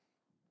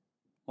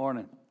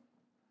Morning.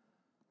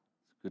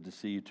 It's good to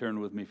see you.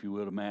 Turn with me, if you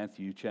will, to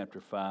Matthew chapter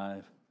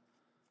 5.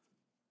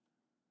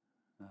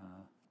 We'll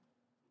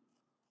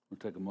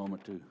take a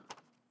moment to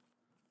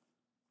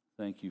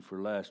thank you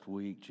for last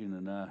week. Gina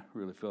and I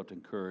really felt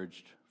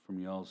encouraged from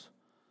y'all's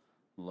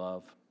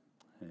love.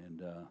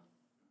 And I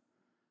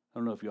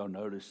don't know if y'all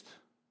noticed,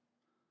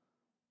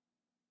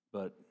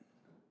 but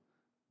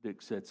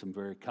Dick said some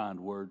very kind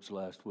words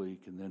last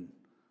week, and then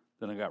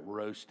I got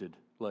roasted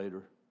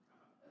later.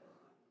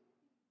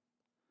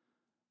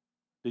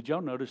 Did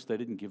y'all notice they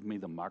didn't give me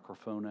the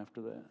microphone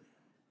after that?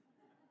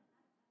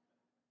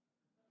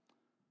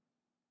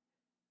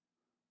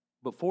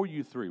 But for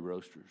you three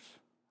roasters,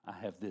 I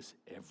have this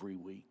every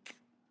week.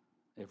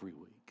 Every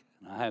week.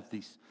 And I have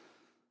these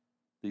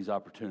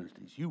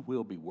opportunities. You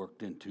will be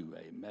worked into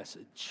a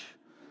message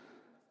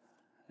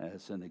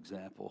as an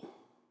example,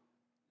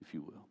 if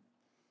you will.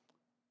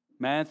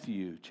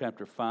 Matthew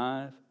chapter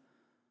 5,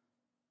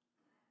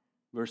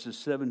 verses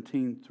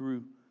 17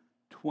 through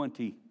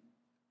 20.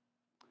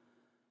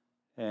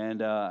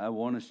 And I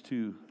want us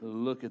to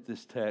look at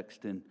this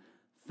text and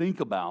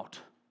think about,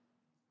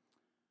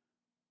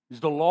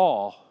 is the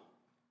law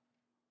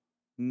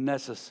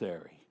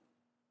necessary?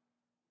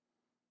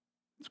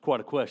 It's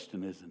quite a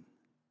question, isn't it?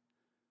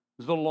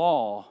 Is the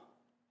law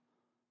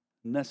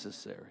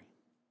necessary?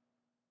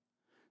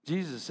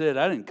 Jesus said,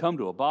 I didn't come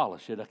to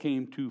abolish it, I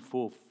came to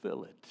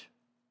fulfill it.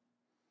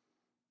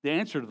 The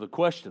answer to the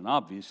question,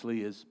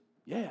 obviously, is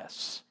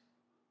yes.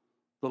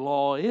 The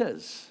law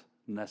is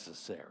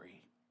necessary.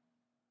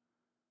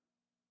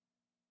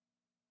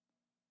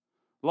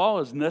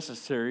 Law is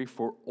necessary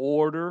for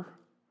order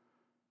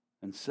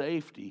and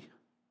safety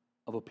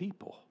of a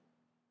people.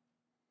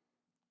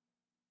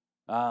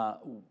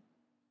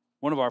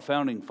 One of our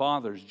founding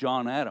fathers,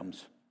 John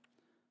Adams,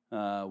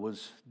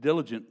 was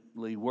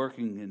diligently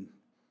working and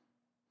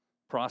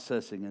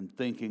processing and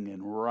thinking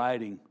and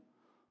writing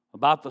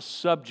about the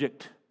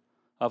subject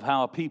of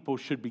how a people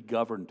should be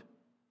governed.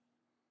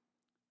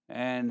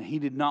 And he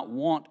did not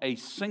want a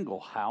single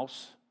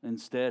house.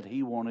 Instead,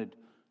 he wanted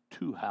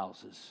two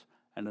houses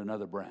and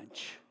another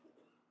branch,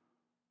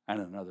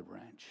 and another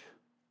branch.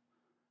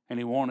 And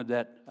he wanted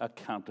that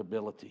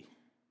accountability.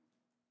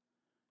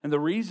 And the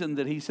reason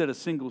that he said a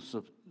single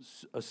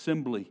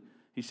assembly,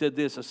 he said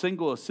this, a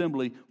single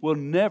assembly will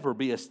never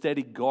be a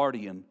steady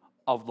guardian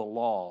of the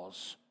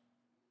laws.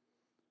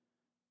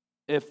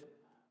 If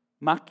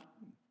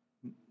Machiavelli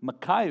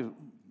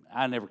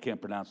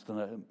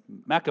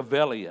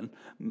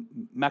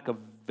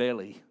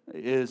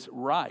is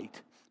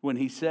right when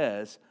he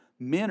says,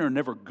 men are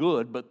never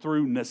good, but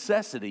through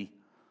necessity.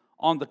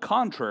 On the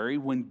contrary,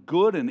 when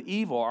good and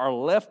evil are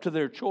left to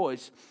their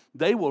choice,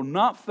 they will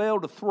not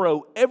fail to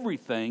throw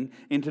everything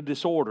into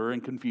disorder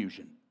and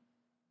confusion.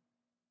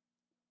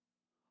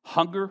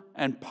 Hunger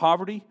and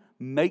poverty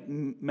may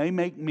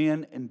make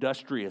men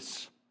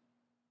industrious,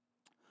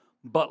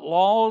 but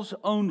laws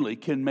only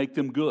can make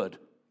them good.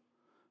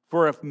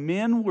 For if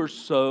men were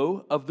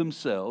so of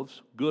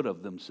themselves, good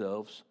of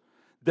themselves,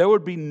 there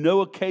would be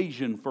no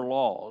occasion for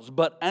laws.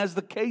 But as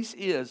the case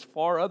is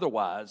far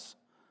otherwise,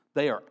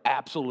 they are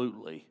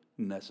absolutely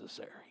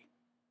necessary.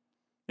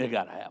 You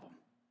got to have them.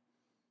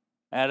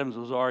 Adams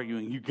was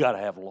arguing, you got to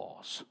have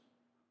laws.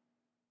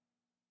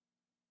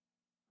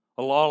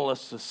 A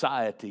lawless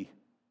society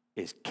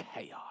is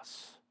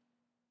chaos.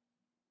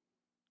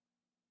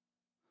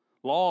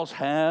 Laws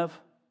have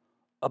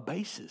a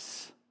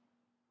basis.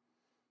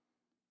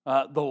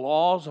 The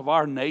laws of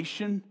our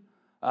nation,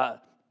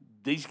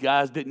 these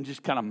guys didn't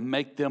just kind of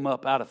make them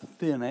up out of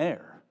thin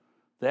air.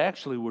 They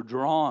actually were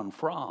drawn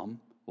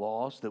from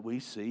laws that we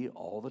see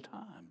all the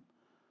time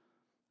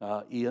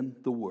in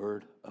the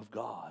Word of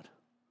God.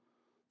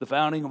 The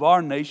founding of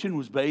our nation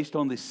was based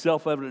on the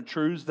self-evident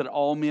truths that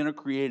all men are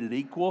created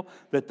equal,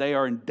 that they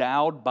are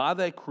endowed by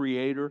their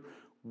Creator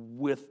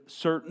with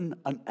certain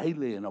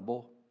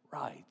unalienable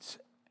rights.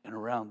 And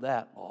around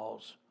that,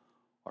 laws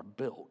are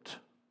built.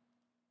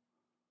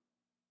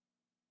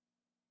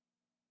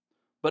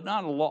 But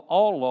not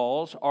all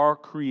laws are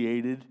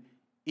created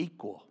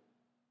equal.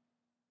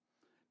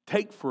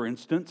 Take, for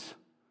instance,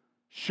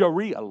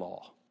 Sharia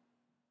law.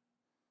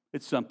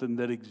 It's something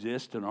that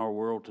exists in our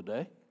world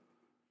today.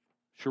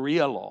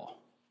 Sharia law.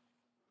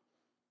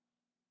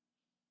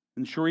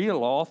 In Sharia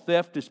law,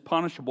 theft is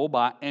punishable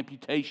by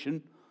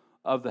amputation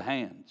of the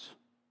hands.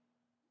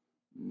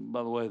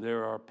 By the way,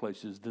 there are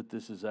places that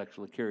this is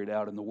actually carried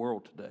out in the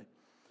world today.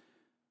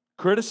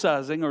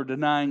 Criticizing or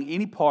denying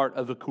any part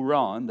of the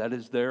Quran, that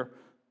is their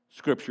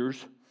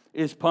scriptures,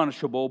 is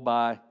punishable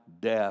by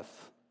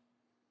death.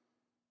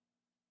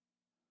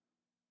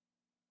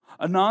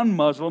 A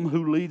non-Muslim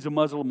who leads a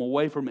Muslim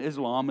away from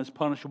Islam is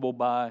punishable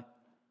by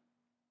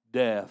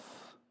death.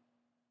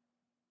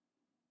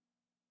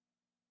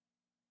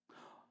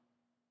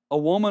 A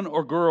woman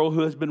or girl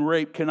who has been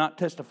raped cannot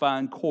testify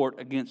in court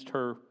against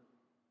her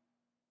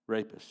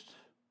rapist.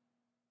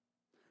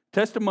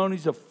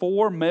 Testimonies of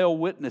 4 male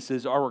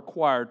witnesses are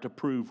required to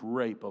prove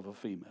rape of a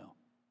female.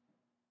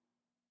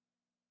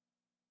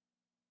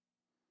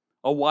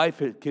 A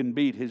wife can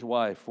beat his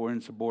wife for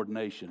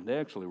insubordination. They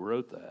actually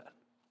wrote that.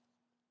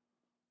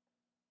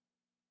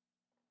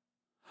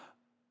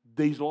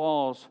 These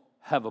laws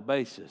have a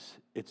basis.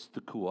 It's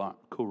the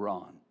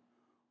Quran.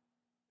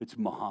 It's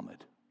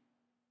Muhammad.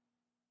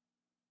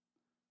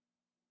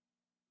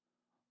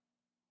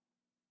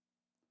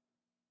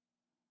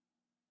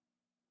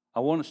 I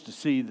want us to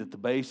see that the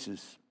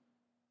basis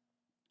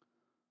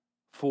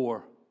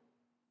for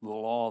the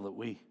law that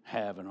we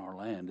have in our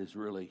land is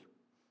really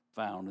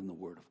found in the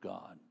Word of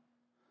God.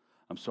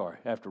 I'm sorry,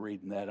 after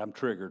reading that, I'm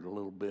triggered a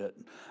little bit.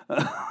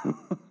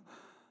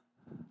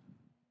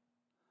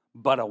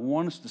 But I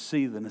want us to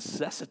see the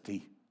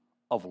necessity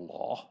of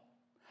law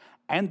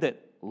and that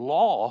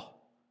law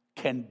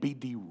can be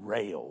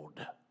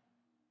derailed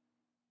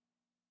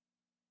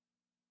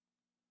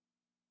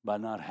by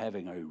not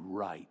having a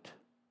right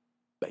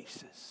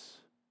basis.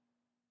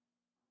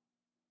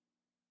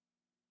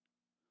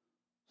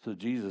 So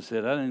Jesus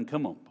said, I didn't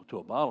come to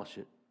abolish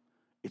it.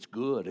 It's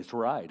good, it's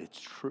right, it's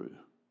true.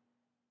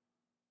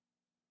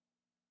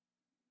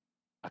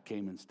 I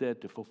came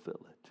instead to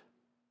fulfill it.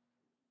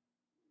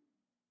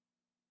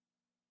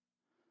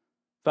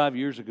 5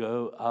 years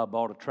ago, I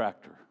bought a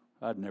tractor.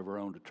 I'd never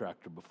owned a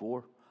tractor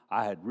before.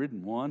 I had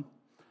ridden one.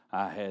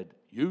 I had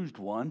used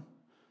one,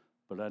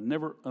 but I'd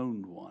never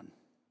owned one.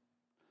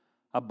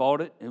 I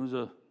bought it. It was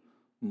a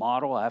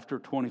model after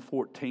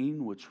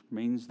 2014, which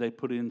means they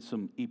put in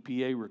some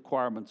EPA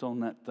requirements on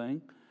that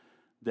thing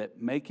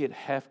that make it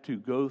have to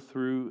go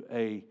through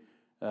I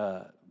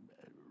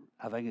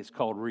think it's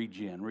called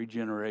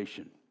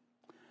regeneration.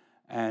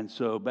 And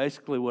so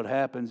basically what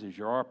happens is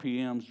your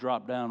RPMs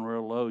drop down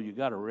real low. You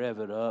got to rev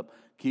it up,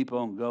 keep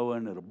on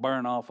going. It'll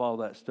burn off all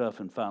that stuff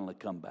and finally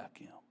come back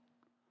in.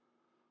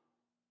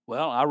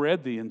 Well, I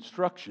read the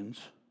instructions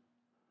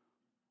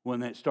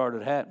when it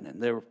started happening.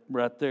 They were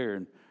right there.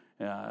 And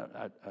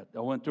I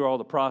went through all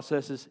the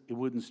processes. It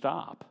wouldn't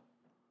stop.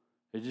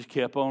 It just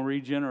kept on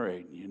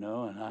regenerating, you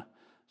know. And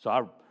so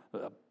I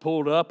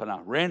pulled up and I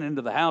ran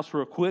into the house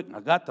real quick. And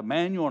I got the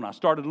manual and I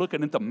started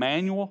looking at the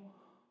manual.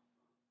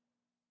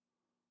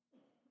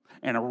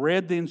 And I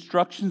read the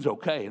instructions,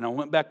 okay, and I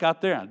went back out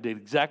there and I did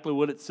exactly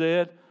what it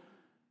said.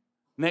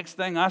 Next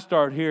thing I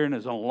started hearing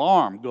is an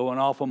alarm going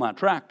off on my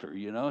tractor,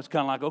 you know. It's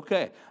kind of like,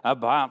 okay, I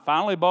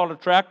finally bought a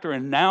tractor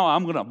and now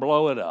I'm going to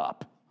blow it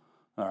up,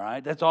 all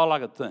right? That's all I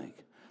could think.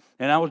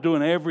 And I was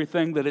doing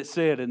everything that it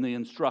said in the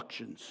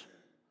instructions.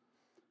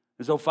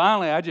 And so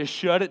finally I just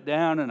shut it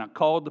down and I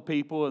called the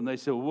people and they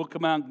said, well, we'll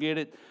come out and get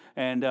it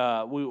and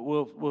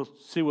we'll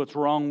see what's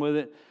wrong with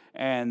it.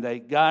 And they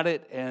got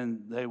it,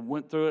 and they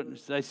went through it, and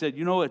they said,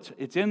 you know,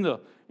 it's in the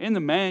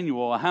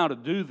manual how to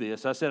do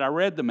this. I said, I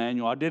read the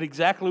manual. I did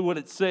exactly what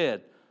it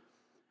said.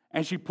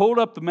 And she pulled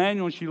up the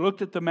manual, and she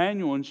looked at the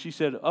manual, and she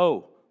said,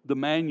 oh, the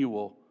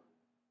manual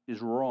is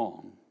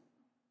wrong.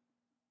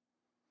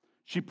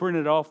 She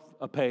printed off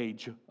a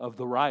page of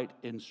the right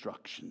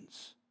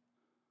instructions.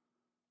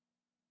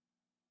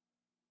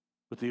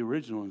 But the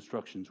original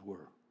instructions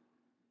were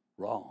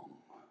wrong.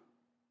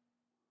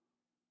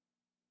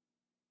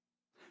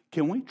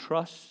 Can we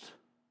trust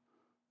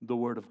the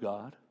Word of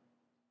God?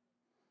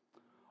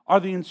 Are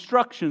the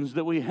instructions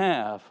that we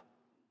have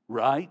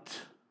right?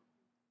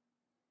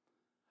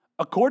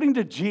 According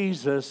to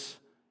Jesus,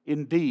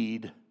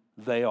 indeed,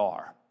 they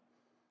are.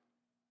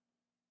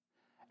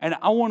 And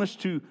I want us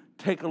to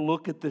take a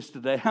look at this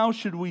today. How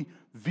should we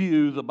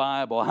view the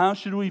Bible? How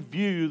should we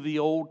view the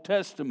Old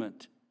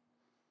Testament?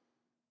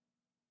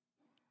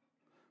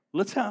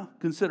 Let's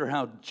consider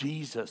how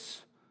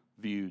Jesus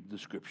viewed the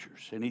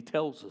Scriptures, and he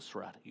tells us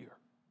right here.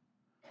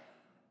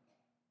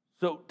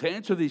 So to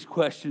answer these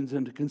questions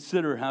and to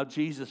consider how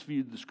Jesus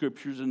viewed the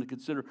Scriptures and to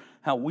consider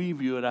how we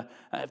view it, I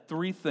have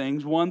three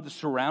things. One, the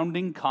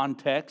surrounding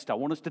context. I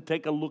want us to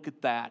take a look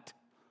at that.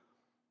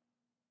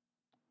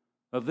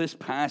 Of this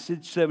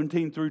passage,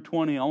 17 through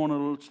 20, I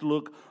want us to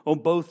look on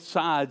both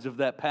sides of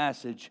that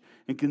passage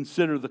and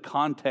consider the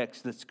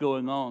context that's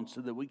going on so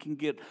that we can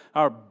get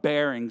our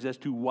bearings as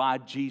to why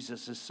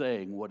Jesus is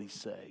saying what he's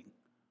saying.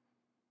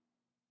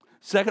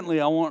 Secondly,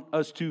 I want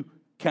us to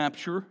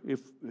capture,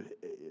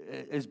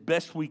 as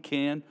best we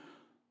can,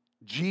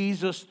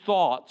 Jesus'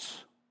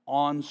 thoughts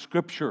on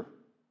Scripture.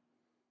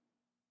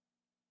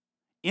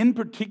 In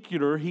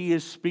particular, he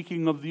is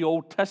speaking of the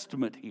Old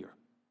Testament here.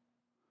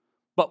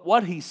 But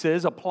what he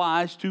says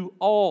applies to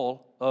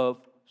all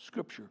of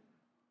Scripture.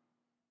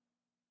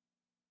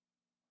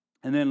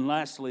 And then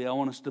lastly, I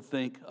want us to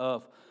think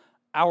of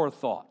our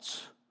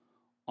thoughts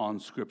on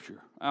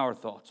Scripture. Our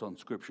thoughts on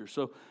Scripture.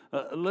 So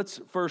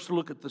let's first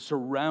look at the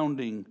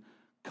surrounding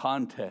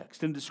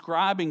context. In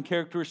describing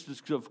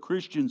characteristics of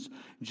Christians,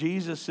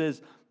 Jesus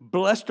says,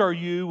 "Blessed are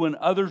you when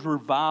others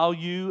revile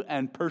you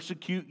and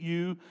persecute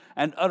you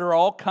and utter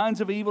all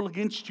kinds of evil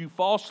against you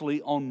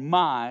falsely on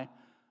my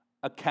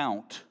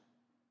account."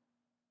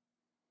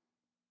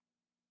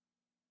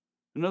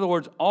 In other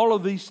words, all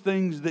of these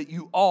things that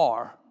you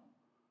are,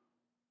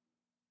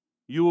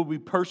 you will be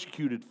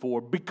persecuted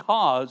for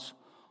because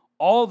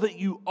all that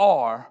you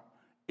are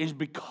is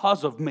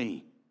because of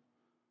me.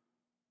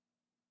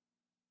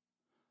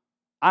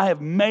 I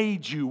have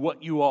made you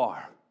what you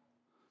are.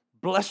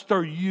 Blessed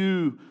are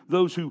you,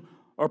 those who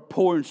are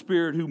poor in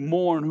spirit, who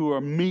mourn, who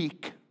are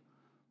meek,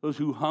 those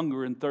who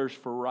hunger and thirst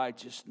for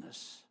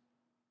righteousness.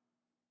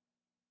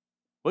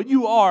 What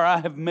you are, I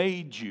have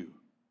made you.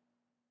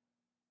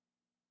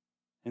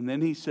 And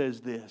then he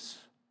says this,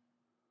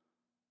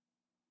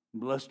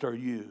 blessed are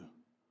you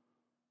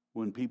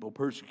when people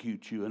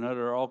persecute you and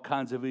utter all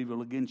kinds of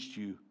evil against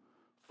you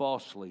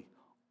falsely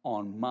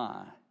on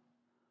my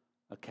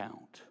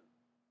account.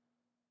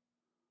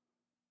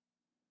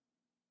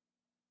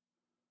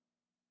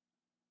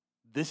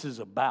 This is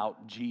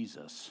about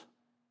Jesus.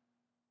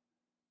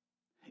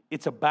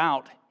 It's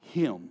about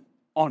Him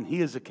on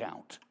His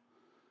account.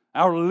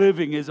 Our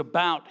living is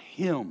about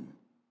Him.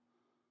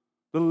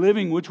 The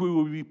living which we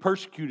will be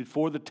persecuted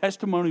for, the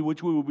testimony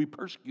which we will be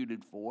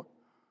persecuted for,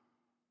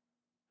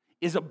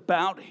 is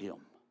about Him.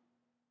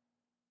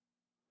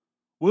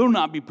 We'll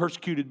not be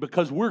persecuted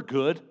because we're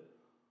good.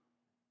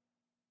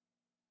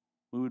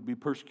 We would be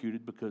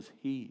persecuted because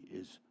He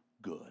is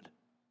good.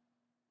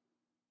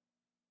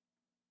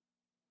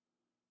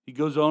 He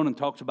goes on and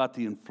talks about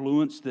the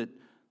influence that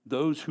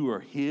those who are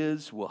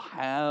His will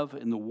have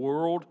in the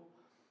world.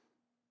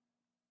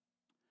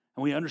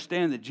 And we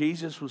understand that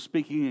Jesus was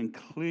speaking in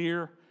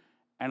clear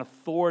and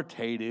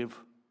authoritative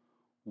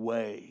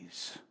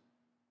ways.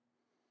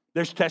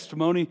 There's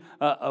testimony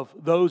of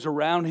those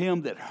around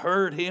Him that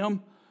heard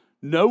Him.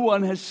 No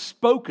one has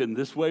spoken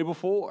this way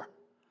before.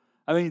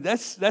 I mean,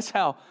 that's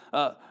how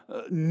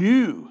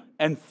new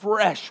and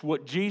fresh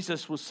what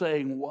Jesus was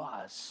saying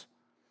was.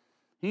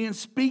 He didn't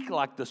speak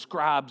like the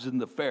scribes and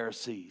the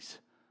Pharisees.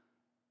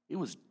 It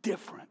was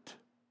different.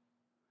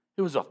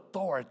 It was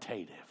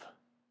authoritative.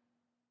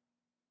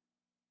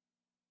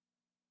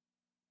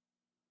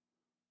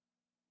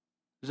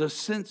 There's a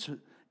sense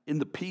in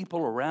the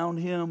people around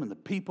Him and the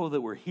people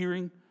that were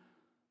hearing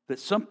that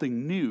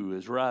something new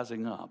is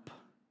rising up.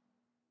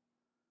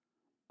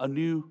 A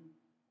new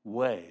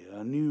way,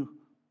 a new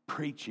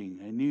preaching,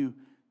 a new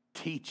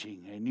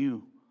teaching, a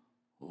new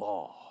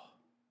law.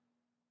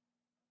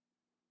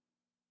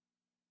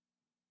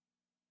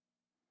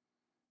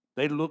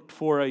 They looked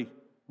for a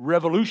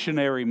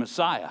revolutionary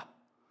Messiah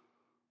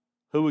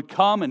who would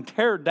come and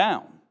tear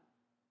down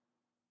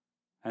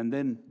and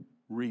then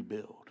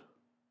rebuild.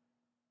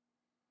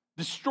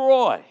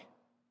 Destroy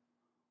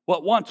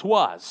what once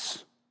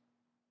was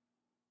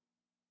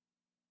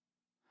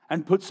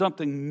and put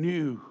something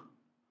new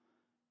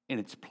in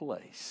its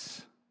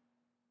place.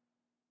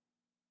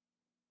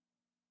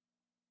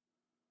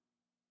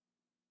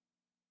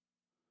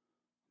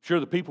 Sure,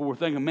 the people were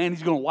thinking, man,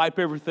 He's going to wipe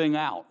everything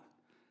out.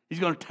 He's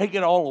going to take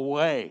it all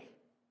away.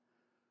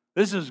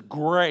 This is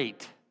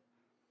great.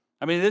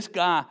 I mean, this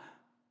guy,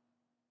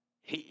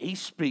 he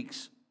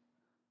speaks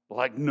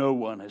like no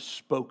one has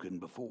spoken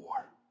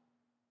before.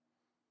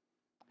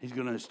 He's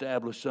going to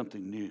establish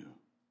something new.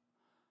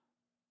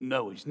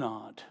 No, He's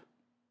not.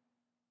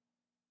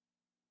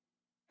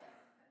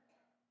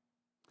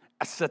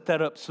 I set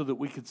that up so that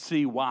we could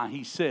see why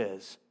He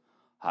says,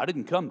 I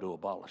didn't come to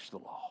abolish the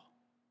law.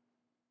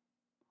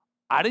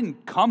 I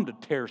didn't come to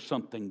tear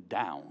something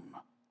down.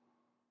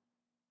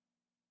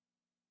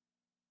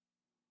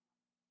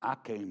 I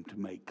came to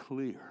make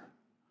clear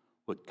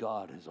what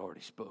God has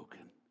already spoken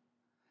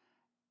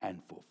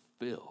and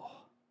fulfill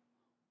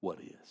what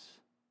is.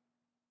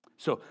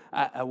 So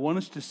I want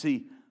us to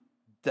see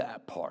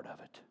that part of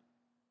it.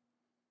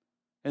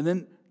 And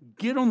then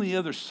get on the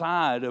other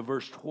side of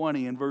verse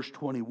 20 and verse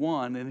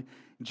 21, and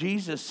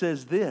Jesus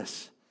says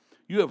this,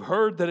 you have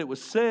heard that it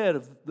was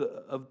said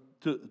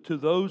to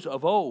those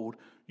of old,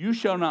 you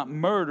shall not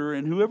murder,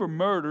 and whoever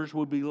murders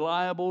will be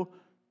liable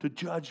to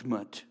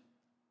judgment.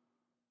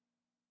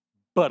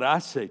 But I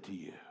say to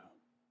you,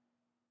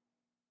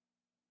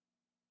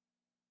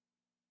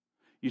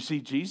 you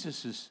see,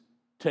 Jesus is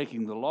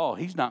taking the law.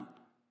 He's not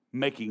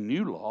making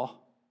new law.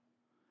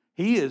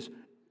 He is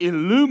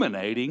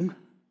illuminating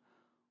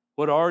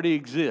what already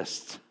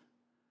exists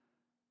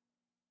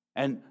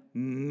and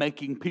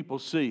making people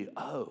see,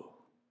 oh.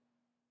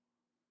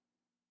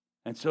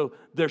 And so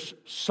there's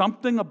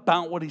something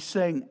about what He's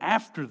saying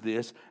after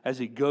this as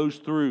He goes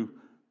through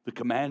the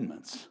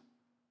commandments.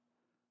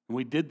 And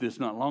we did this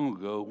not long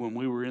ago when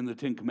we were in the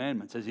Ten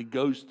Commandments, as He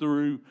goes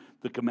through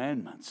the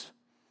commandments,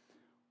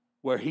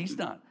 where He's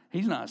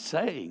not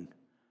saying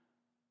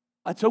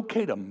it's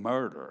okay to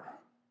murder.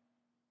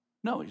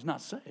 No, He's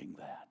not saying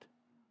that.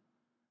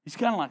 He's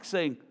kind of like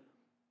saying,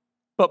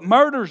 but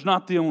murder's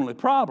not the only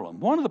problem.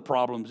 One of the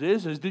problems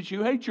is that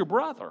you hate your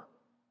brother.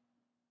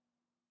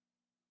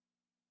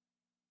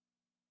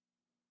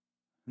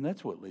 And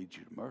that's what leads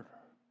you to murder.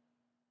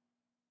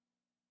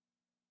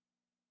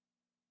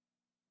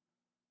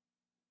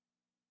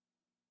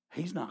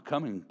 He's not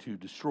coming to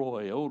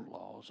destroy old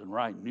laws and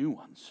write new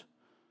ones.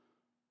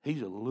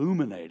 He's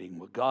illuminating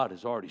what God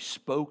has already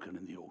spoken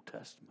in the Old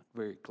Testament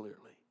very clearly.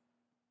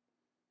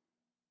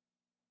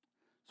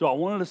 So I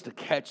wanted us to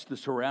catch the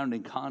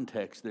surrounding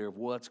context there of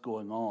what's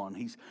going on.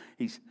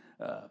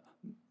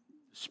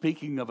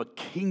 speaking of a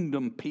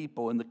kingdom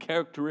people and the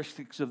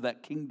characteristics of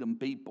that kingdom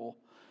people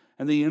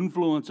and the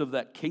influence of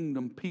that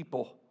kingdom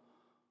people.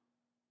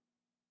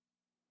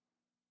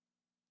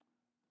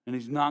 And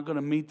he's not going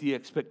to meet the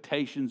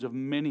expectations of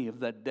many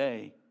of that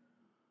day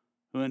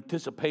who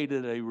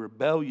anticipated a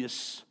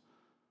rebellious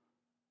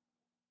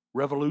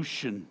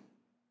revolution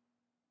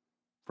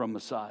from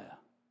Messiah.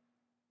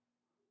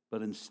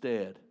 But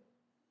instead,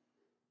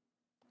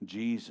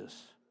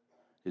 Jesus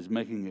is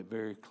making it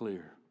very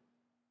clear,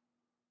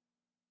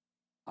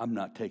 I'm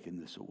not taking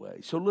this away.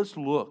 So let's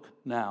look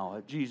now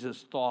at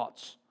Jesus'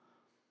 thoughts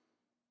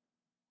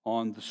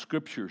on the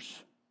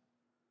Scriptures.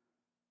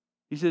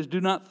 He says,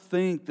 do not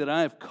think that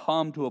I have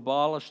come to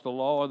abolish the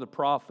law or the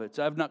prophets.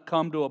 I have not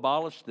come to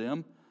abolish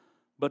them,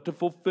 but to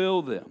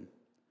fulfill them.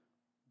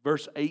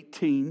 Verse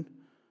 18,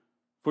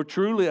 for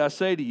truly I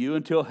say to you,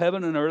 until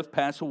heaven and earth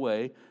pass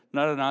away,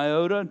 not an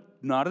iota,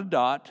 not a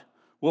dot,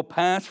 will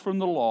pass from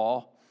the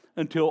law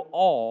until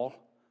all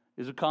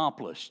is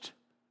accomplished.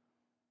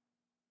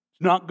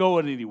 It's not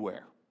going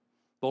anywhere.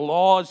 The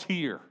law is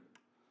here.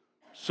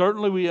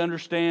 Certainly we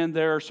understand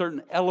there are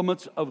certain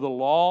elements of the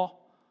law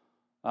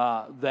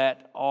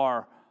that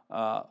are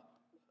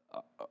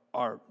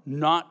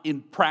not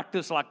in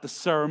practice, like the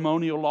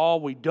ceremonial law.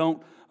 We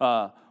don't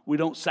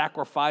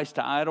sacrifice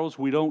to idols.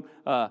 We don't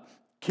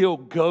kill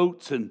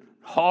goats and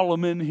haul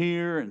them in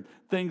here and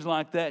things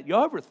like that. You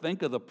ever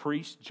think of the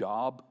priest's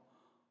job?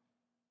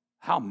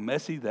 How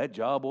messy that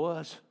job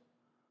was?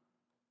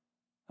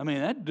 I mean,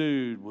 that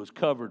dude was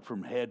covered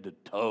from head to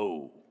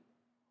toe.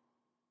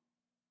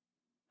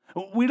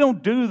 We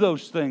don't do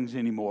those things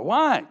anymore.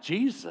 Why?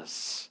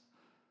 Jesus.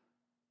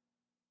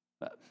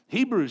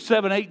 Hebrews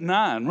 7, 8, and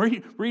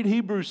 9. Read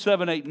Hebrews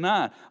 7, 8, and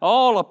 9.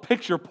 All a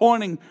picture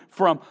pointing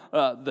from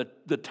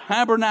the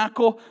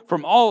tabernacle,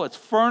 from all its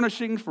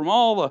furnishings, from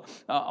all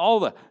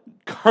the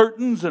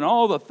curtains and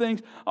all the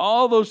things,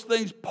 all those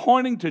things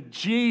pointing to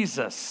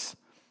Jesus.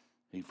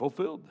 He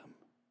fulfilled them.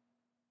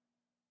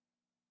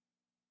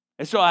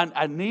 And so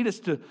I need us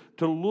to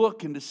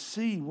look and to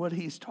see what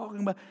he's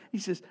talking about. He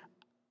says,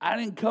 I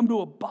didn't come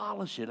to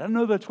abolish it. I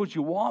know that's what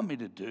you want me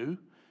to do.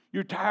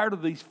 You're tired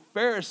of these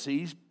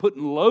Pharisees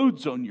putting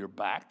loads on your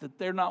back that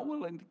they're not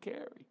willing to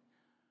carry.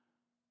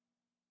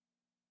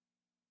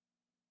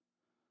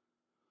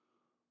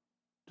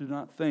 Do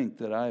not think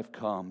that I have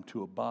come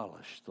to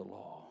abolish the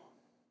law.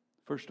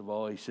 First of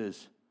all, he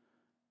says,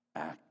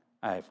 I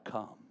have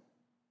come.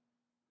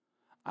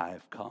 I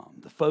have come.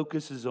 The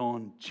focus is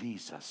on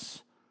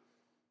Jesus.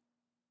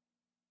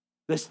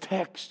 This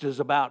text is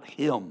about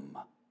him.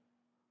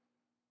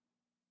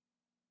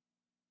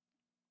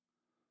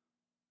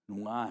 And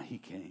why he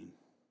came.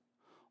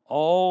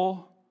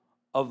 All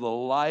of the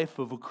life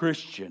of a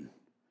Christian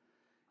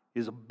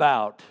is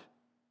about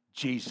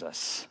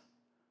Jesus.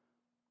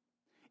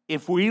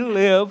 If we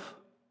live,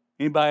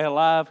 anybody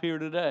alive here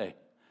today?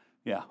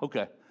 Yeah,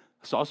 okay.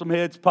 I saw some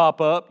heads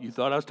pop up. You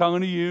thought I was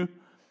talking to you.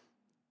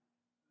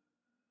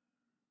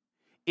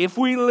 If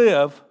we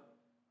live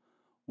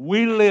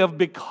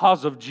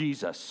because of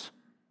Jesus.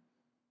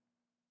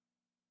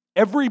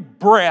 Every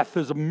breath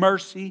is a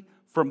mercy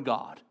from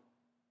God.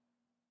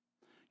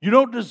 You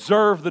don't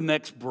deserve the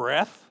next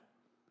breath.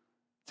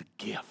 It's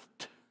a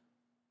gift.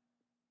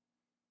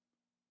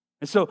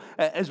 And so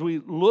as we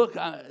look,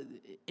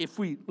 if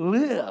we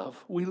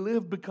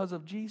live because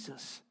of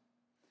Jesus.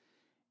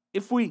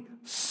 If we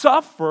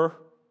suffer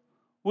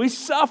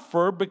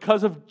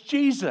because of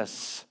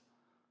Jesus.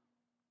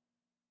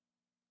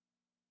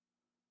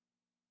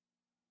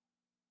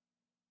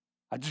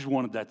 I just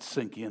wanted that to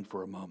sink in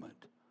for a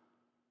moment.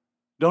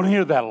 Don't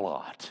hear that a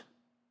lot.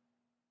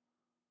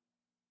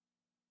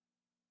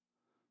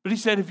 But he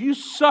said, if you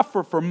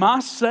suffer for my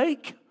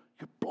sake,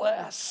 you're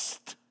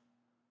blessed.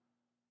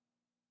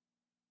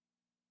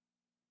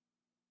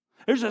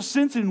 There's a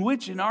sense in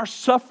which in our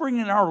suffering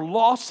and our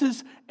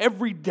losses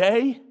every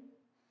day,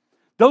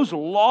 those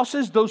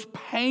losses, those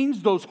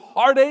pains, those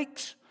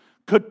heartaches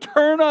could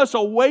turn us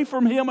away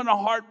from him in a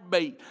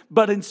heartbeat.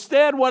 But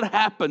instead what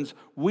happens?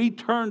 We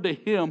turn to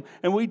him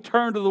and we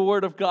turn to the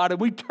Word of God and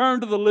we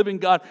turn to the living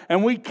God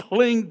and we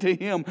cling to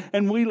him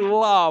and we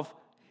love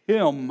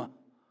him.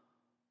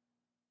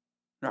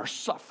 And our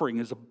suffering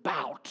is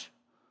about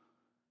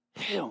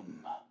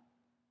him.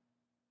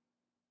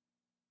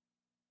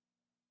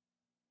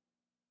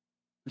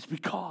 It's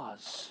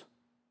because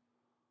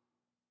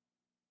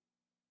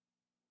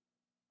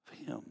of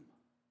him.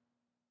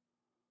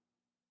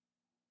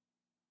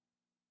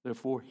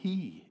 Therefore,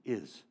 he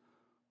is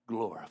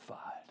glorified.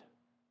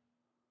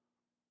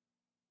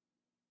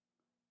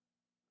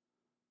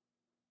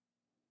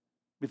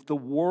 If the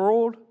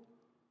world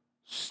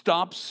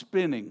stops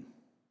spinning,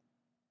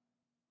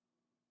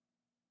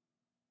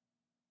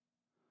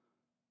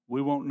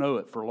 we won't know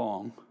it for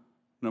long,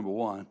 number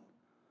one.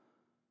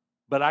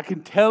 But I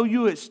can tell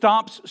you it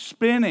stops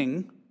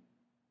spinning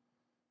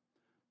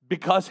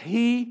because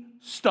he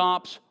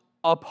stops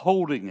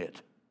upholding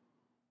it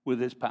with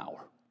his power.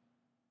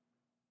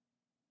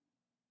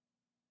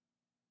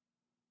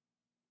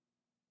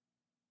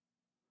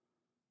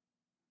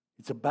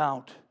 It's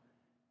about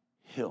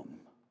Him.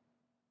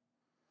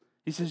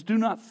 He says, do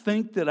not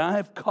think that I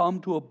have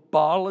come to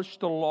abolish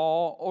the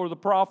law or the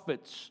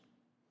prophets.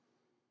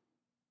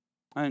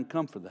 I didn't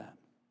come for that.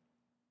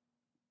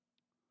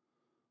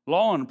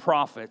 Law and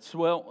prophets,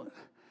 well,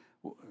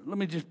 let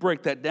me just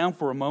break that down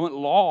for a moment.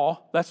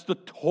 Law, that's the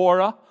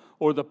Torah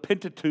or the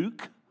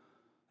Pentateuch.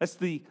 That's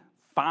the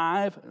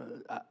 5.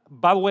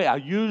 By the way, I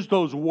use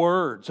those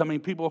words. I mean,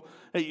 people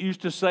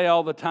used to say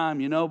all the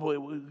time,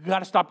 but we've got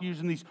to stop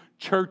using these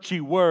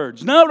churchy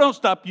words. No, don't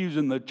stop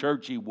using the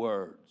churchy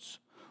words.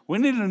 We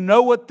need to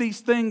know what these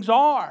things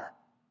are.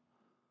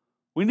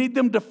 We need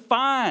them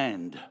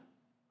defined.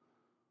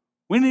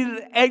 We need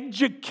an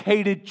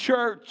educated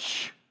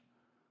church.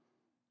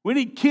 We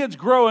need kids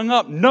growing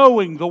up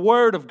knowing the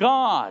Word of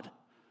God.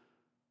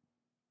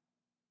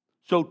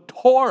 So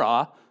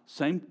Torah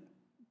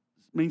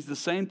means the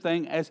same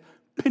thing as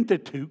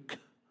Pentateuch,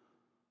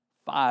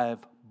 5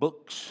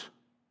 books.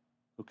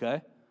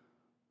 Okay?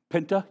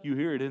 Penta, you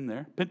hear it in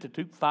there.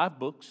 Pentateuch, 5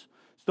 books.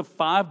 It's the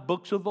 5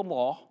 books of the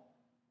law.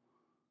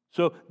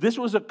 So this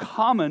was a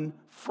common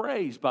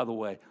phrase, by the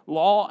way.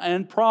 Law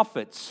and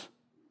prophets.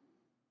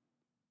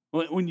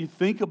 When you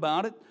think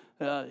about it,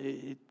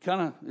 it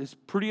kind of is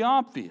pretty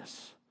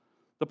obvious.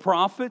 The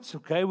prophets,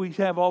 okay, we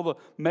have all the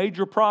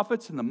major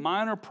prophets and the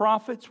minor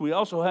prophets. We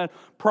also had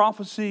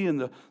prophecy in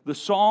the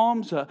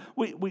Psalms.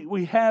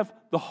 We have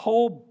the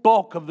whole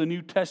bulk of the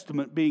New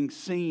Testament being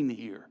seen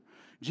here.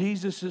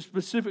 Jesus is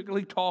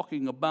specifically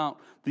talking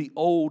about the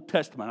Old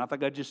Testament. I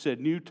think I just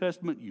said New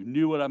Testament. You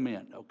knew what I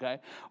meant, okay?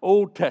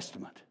 Old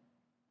Testament.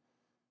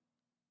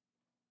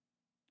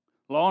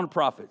 Law and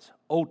prophets,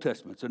 Old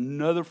Testament. It's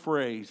another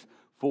phrase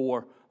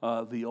for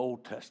the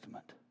Old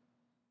Testament.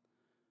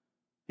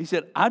 He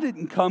said, I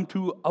didn't come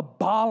to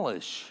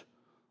abolish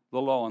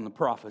the law and the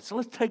prophets. So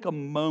let's take a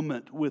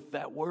moment with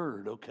that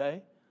word,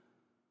 okay?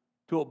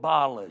 To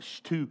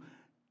abolish, to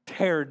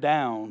tear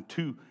down,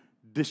 to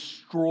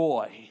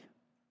destroy.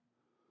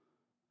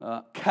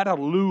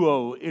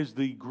 Kataluo is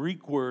the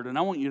Greek word, and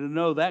I want you to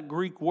know that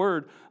Greek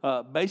word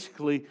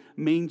basically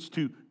means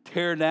to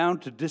tear down,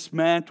 to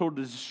dismantle,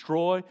 to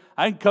destroy.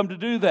 I didn't come to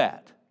do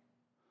that.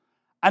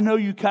 I know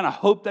you kind of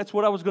hope that's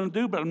what I was going to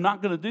do, but I'm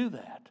not going to do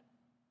that.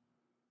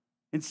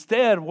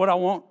 Instead, what I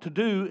want to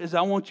do is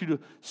I want you to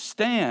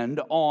stand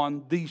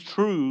on these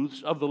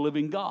truths of the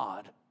living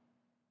God.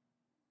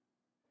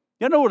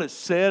 You know what it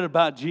said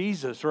about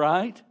Jesus,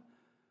 right?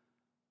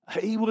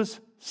 He was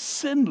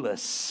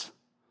sinless.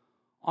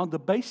 On the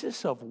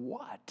basis of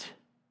what?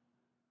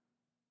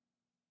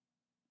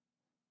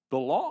 The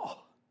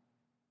law.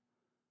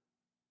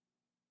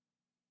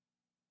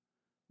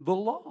 The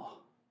law.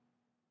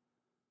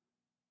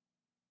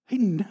 He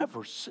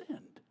never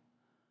sinned.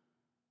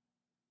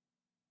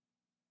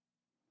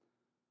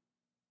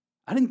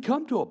 I didn't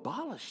come to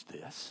abolish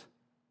this.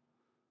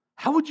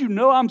 How would you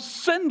know I'm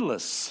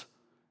sinless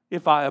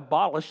if I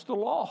abolish the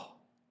law?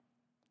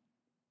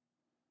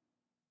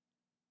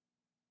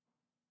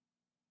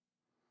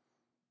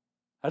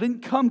 I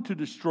didn't come to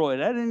destroy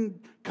it. I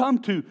didn't come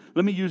to,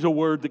 let me use a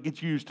word that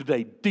gets used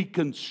today,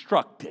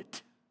 deconstruct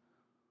it.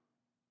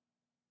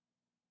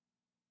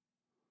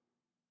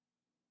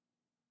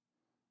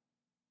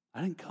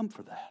 I didn't come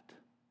for that.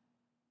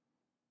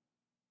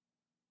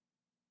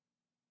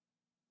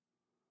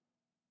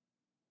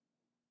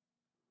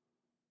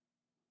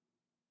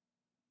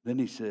 Then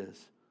he says,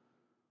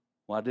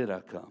 why did I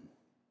come?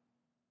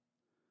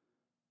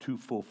 To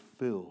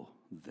fulfill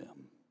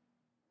them.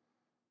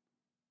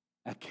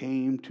 I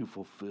came to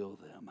fulfill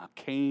them. I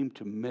came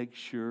to make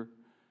sure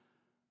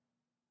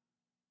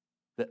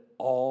that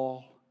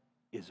all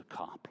is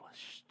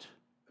accomplished.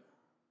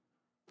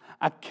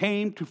 I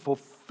came to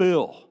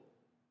fulfill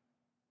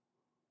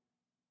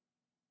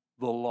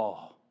the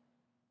law.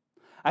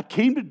 I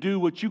came to do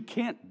what you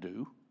can't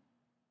do.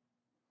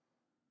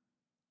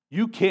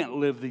 You can't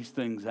live these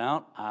things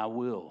out. I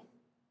will.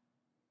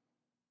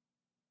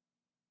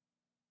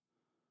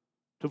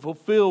 To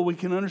fulfill, we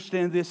can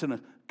understand this in a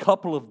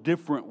couple of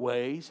different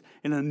ways.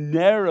 In a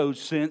narrow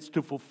sense,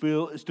 to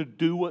fulfill is to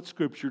do what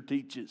Scripture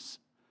teaches.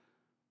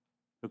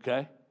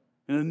 Okay?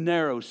 In a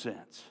narrow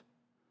sense.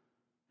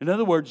 In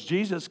other words,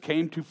 Jesus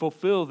came to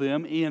fulfill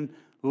them in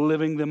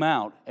living them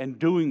out and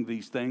doing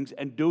these things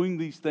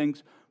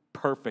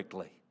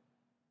perfectly.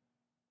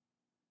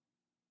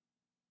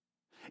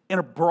 In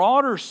a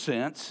broader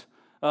sense,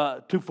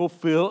 to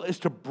fulfill is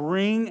to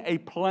bring a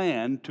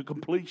plan to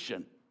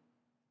completion.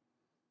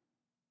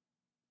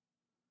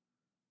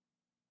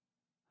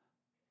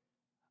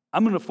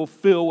 I'm going to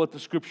fulfill what the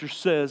Scripture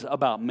says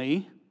about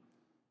me.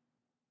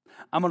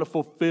 I'm going to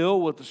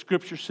fulfill what the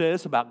Scripture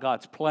says about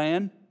God's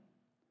plan.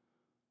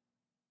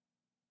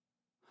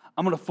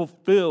 I'm going to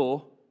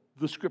fulfill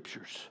the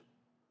Scriptures.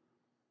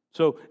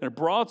 So, in a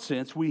broad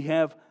sense, we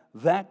have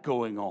that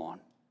going on,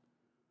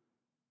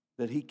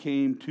 that He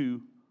came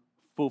to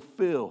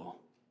fulfill.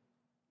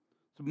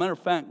 As a matter of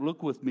fact,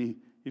 look with me,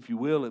 if you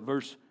will, at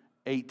verse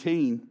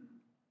 18.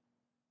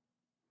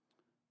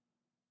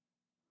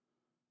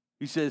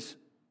 He says,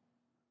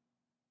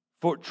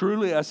 For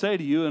truly I say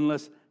to you,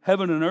 unless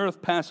heaven and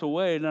earth pass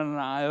away, not an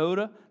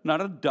iota,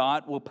 not a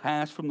dot will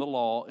pass from the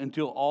law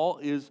until all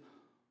is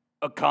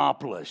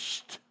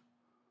accomplished.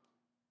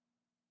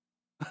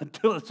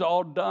 Until it's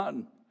all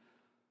done.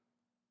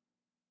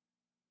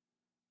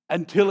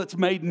 Until it's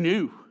made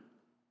new.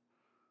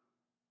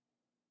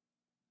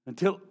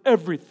 Until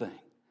everything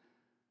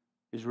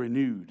is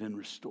renewed and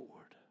restored.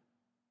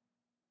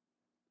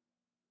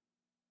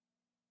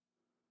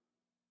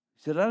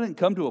 He said, I didn't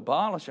come to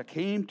abolish, I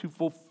came to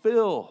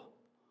fulfill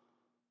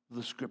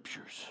the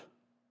Scriptures.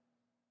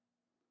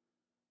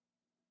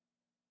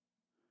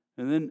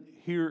 And then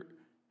here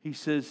he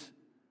says,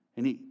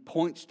 and he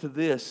points to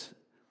this,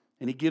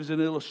 and he gives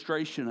an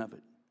illustration of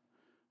it.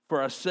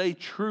 For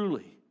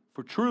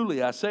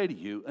truly I say to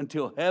you,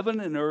 until heaven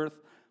and earth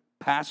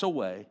pass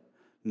away,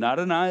 not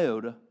an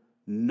iota,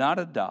 not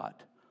a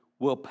dot,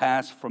 will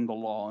pass from the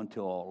law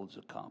until all is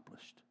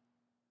accomplished.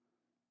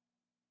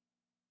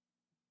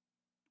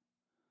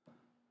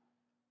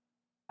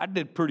 I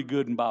did pretty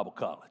good in Bible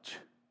college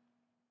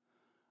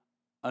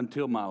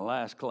until my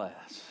last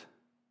class.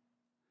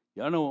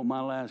 Y'all know what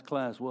my last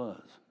class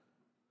was?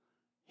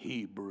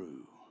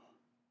 Hebrew.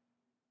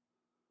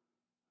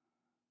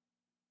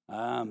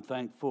 I'm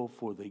thankful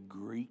for the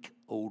Greek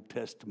Old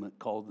Testament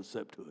called the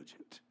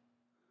Septuagint.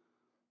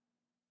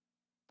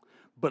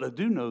 But I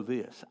do know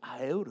this,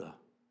 iota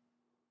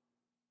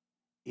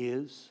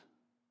is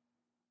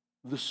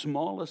the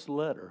smallest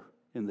letter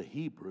in the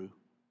Hebrew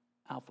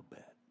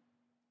alphabet.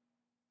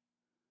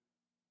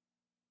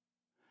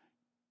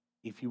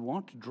 If you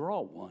want to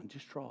draw one,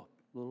 just draw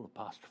a little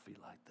apostrophe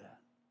like that.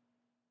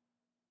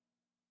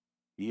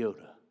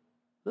 Iota,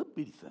 little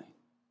bitty thing.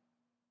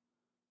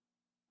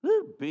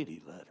 Little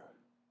bitty letter.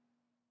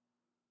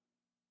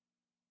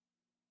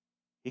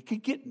 It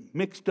could get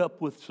mixed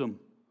up with some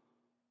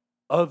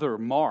other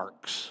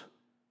marks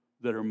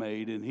that are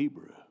made in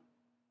Hebrew.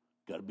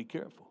 Got to be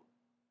careful.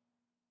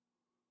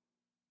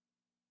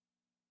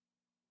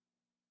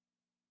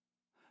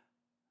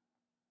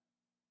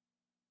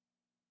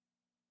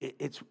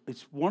 It's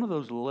one of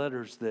those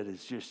letters that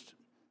is just,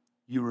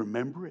 you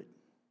remember it.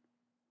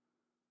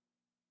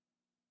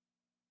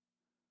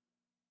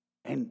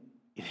 And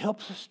it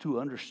helps us to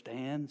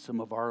understand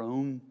some of our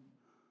own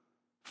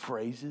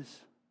phrases.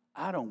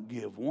 I don't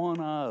give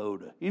one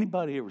iota.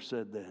 Anybody ever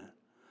said that?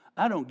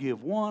 I don't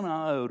give one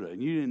iota,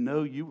 and you didn't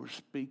know you were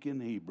speaking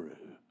Hebrew.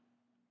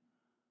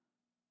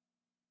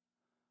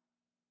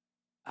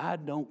 I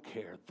don't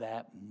care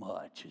that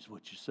much is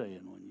what you're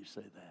saying when you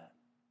say that.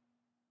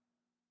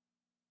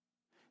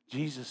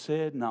 Jesus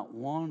said not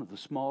one of the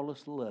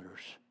smallest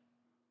letters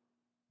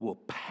will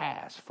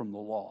pass from the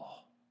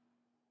law.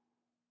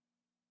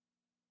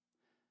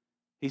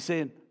 He's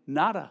saying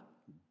not a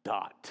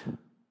dot.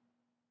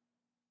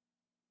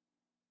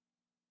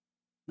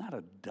 Not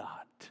a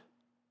dot.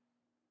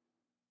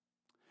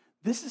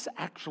 This is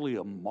actually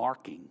a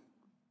marking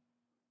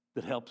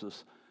that helps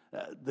us.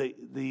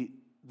 The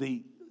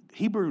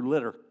Hebrew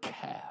letter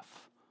kaf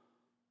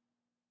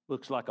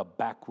looks like a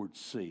backward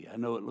C. I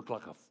know it looked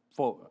like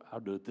I'll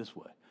do it this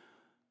way.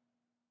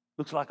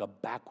 Looks like a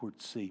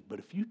backward C. But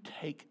if you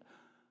take,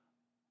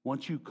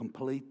 once you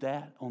complete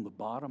that on the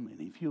bottom,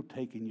 and if you'll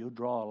take and you'll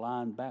draw a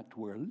line back to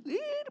where a little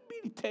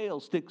bitty tail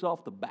sticks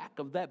off the back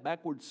of that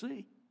backward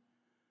C,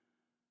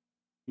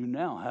 you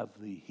now have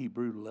the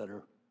Hebrew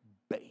letter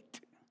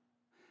bait.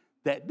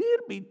 That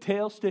little bitty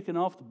tail sticking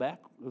off the back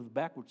of the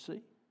backward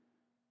C,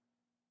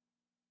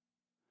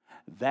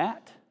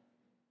 that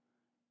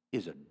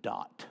is a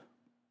dot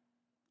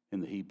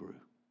in the Hebrew.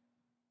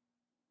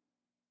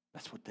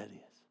 That's what that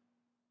is.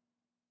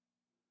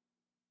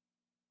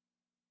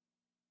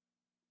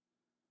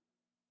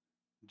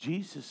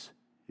 Jesus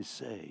is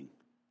saying,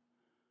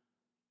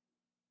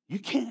 you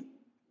can't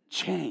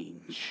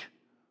change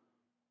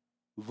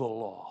the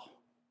law.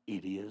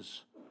 It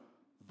is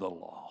the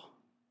law.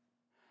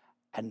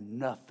 And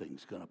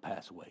nothing's going to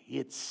pass away.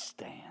 It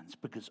stands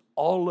because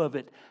all of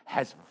it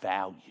has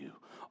value.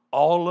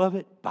 All of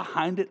it,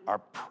 behind it, are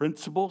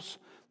principles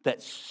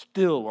that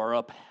still are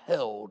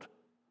upheld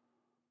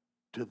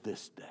to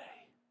this day.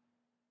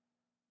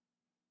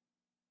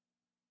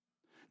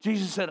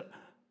 Jesus said,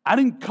 I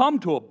didn't come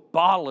to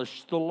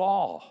abolish the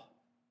law.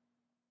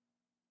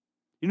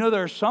 You know,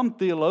 there are some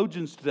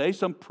theologians today,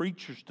 some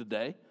preachers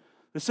today,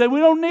 that say we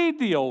don't need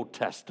the Old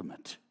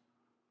Testament.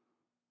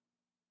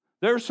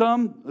 There are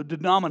some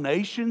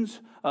denominations,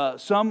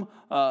 some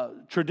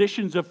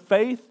traditions of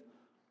faith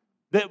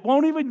that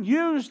won't even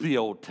use the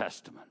Old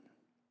Testament.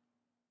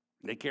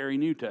 They carry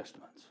New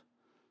Testaments.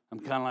 I'm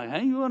kind of like, how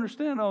do you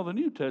understand all the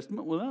New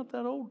Testament without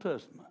that Old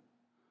Testament?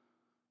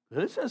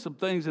 It says some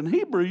things in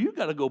Hebrew you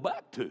got to go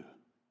back to.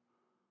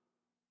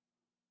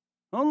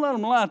 Don't let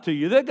them lie to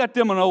you. They got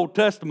them an Old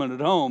Testament at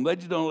home. They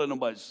just don't let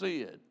nobody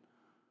see it.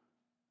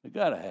 They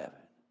got to have it.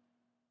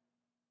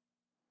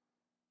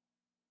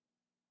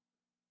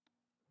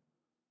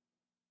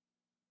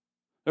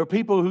 There are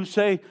people who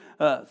say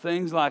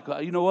things like,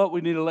 you know what,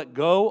 we need to let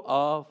go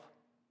of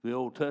the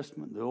Old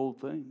Testament, the old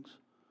things.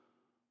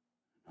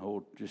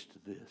 Hold just to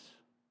this.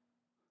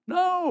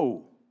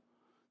 No.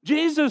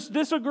 Jesus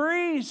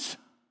disagrees.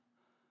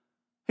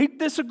 He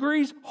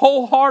disagrees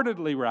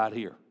wholeheartedly right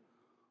here.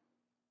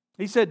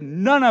 He said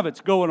none of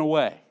it's going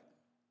away.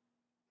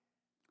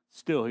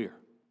 Still here.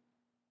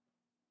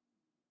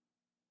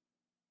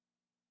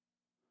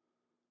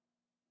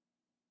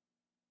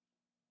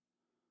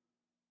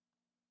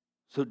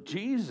 So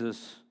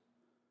Jesus,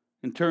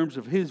 in terms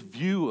of his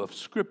view of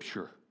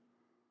Scripture,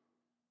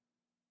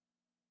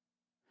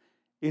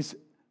 is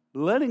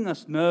letting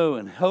us know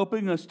and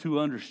helping us to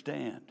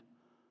understand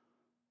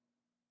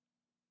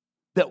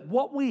that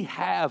what we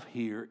have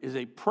here is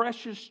a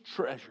precious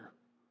treasure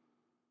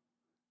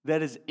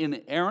that is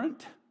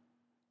inerrant,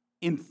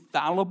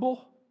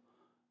 infallible,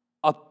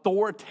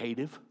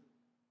 authoritative,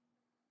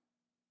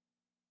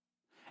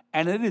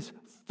 and it is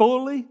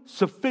fully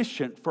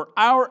sufficient for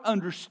our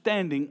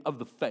understanding of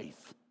the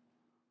faith.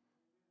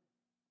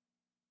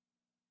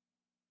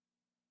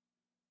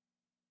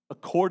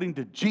 According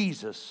to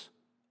Jesus'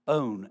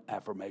 own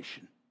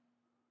affirmation,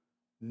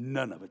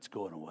 none of it's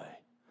going away,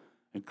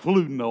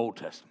 including the Old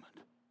Testament.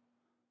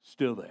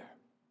 Still there.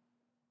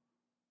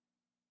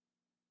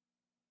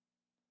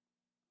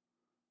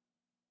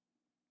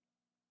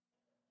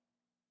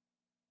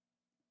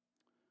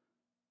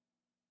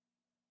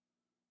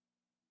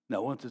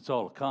 Now, once it's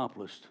all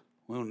accomplished,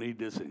 we don't need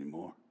this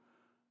anymore.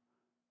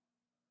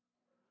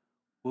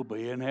 We'll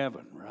be in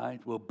heaven, right?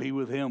 We'll be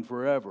with Him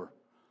forever.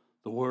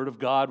 The Word of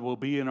God will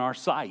be in our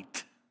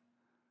sight.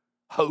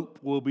 Hope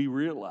will be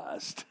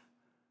realized,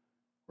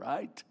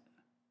 right?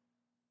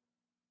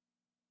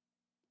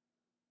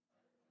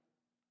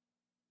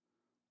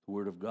 The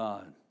Word of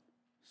God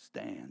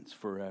stands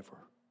forever.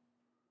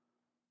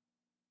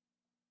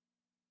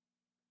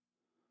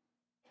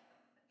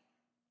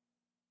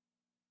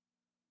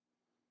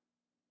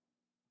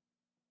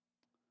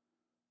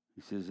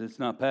 He says it's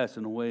not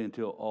passing away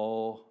until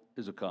all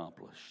is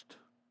accomplished.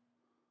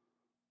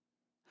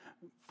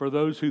 For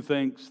those who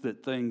thinks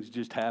that things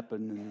just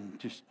happen and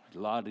just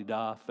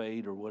la-di-da,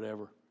 fade or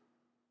whatever,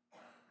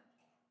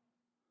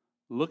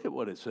 look at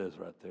what it says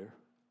right there.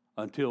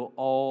 Until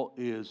all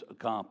is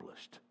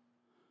accomplished.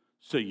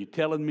 So you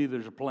telling me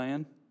there's a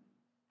plan?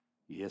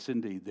 Yes,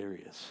 indeed, there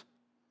is.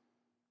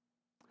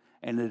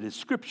 And it is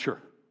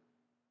Scripture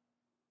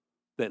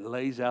that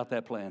lays out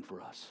that plan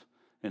for us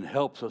and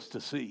helps us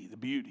to see the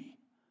beauty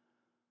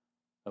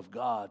of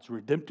God's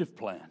redemptive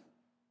plan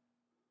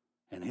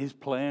and His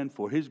plan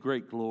for His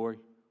great glory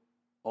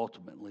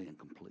ultimately and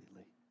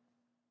completely.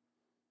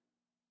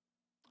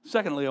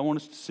 Secondly, I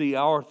want us to see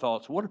our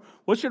thoughts. What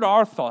should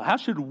our thoughts, how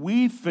should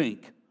we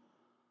think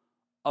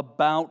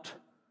about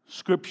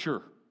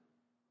Scripture?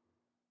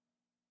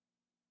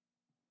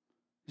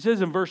 He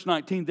says in verse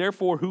 19,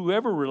 therefore,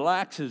 whoever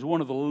relaxes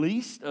one of the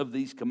least of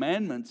these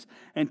commandments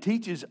and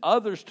teaches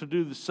others to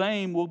do the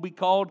same will be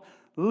called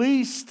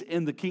least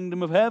in the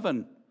kingdom of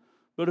heaven.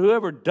 But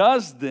whoever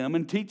does them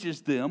and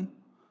teaches them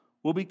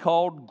will be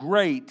called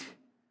great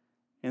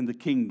in the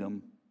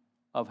kingdom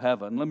of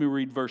heaven. Let me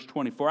read verse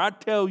 24. I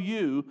tell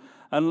you,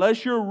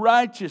 unless your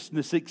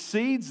righteousness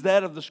exceeds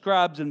that of the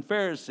scribes and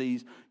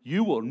Pharisees,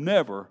 you will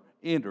never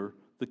enter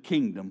the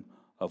kingdom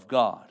of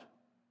God.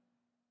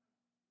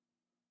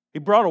 He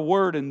brought a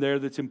word in there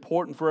that's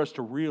important for us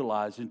to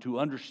realize and to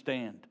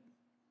understand.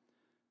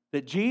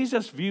 That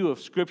Jesus' view of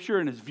Scripture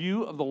and His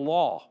view of the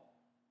law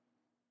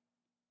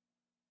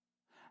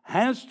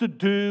has to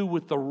do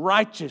with the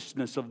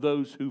righteousness of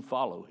those who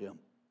follow Him.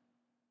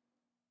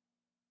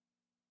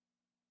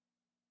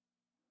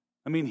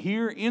 I mean,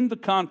 here in the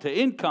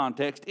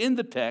context, in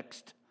the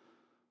text,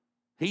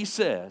 He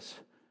says,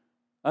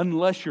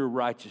 unless your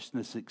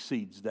righteousness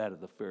exceeds that of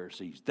the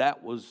Pharisees.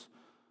 That was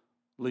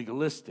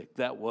legalistic.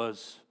 That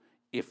was,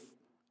 if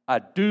I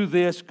do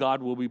this,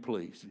 God will be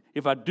pleased.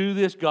 If I do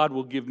this, God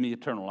will give me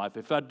eternal life.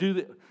 If I do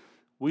this,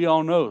 we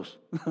all know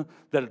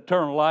that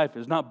eternal life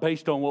is not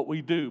based on what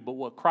we do, but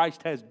what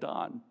Christ has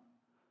done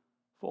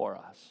for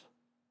us.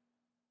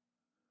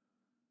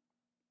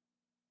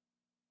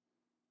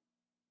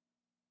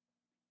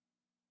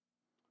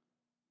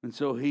 And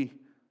so he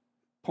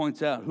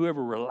points out,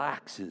 whoever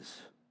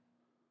relaxes,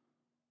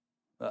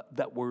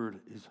 that word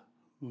is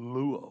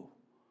luo,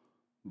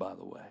 by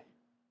the way.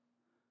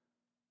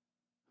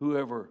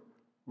 Whoever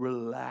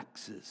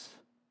relaxes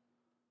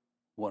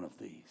one of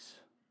these.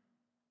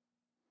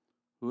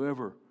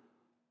 Whoever,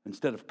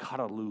 instead of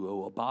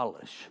kataluo,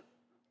 abolish,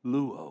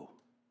 luo,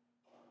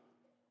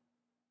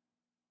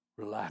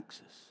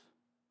 relaxes,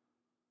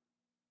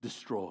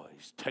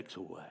 destroys, takes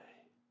away,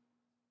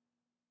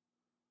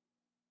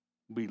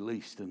 be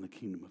least in the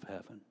kingdom of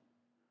heaven.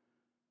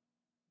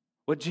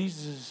 What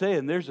Jesus is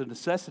saying, there's a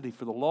necessity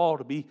for the law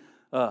to be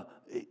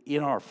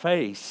in our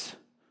face,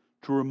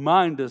 to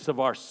remind us of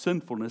our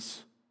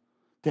sinfulness,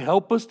 to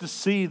help us to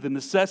see the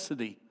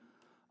necessity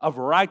of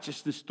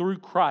righteousness through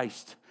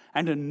Christ,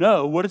 and to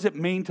know what does it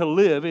mean to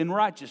live in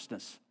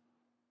righteousness.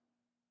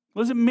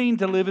 What does it mean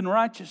to live in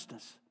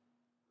righteousness?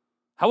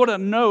 How would I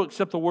know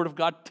except the Word of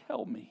God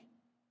tell me?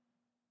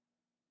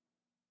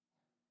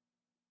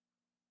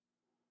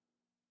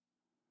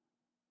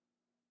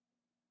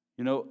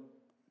 You know,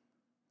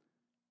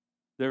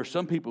 there are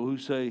some people who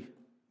say,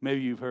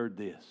 maybe you've heard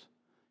this.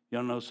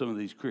 Y'all know some of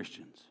these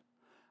Christians.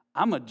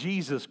 I'm a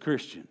Jesus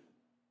Christian.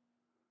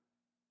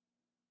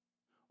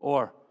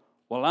 Or,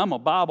 well, I'm a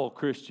Bible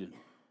Christian.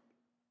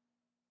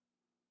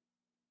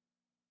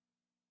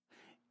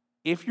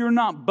 If you're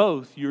not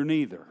both, you're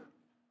neither.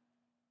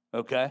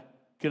 Okay?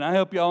 Can I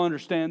help y'all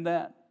understand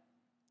that?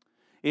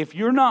 If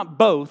you're not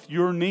both,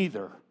 you're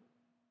neither.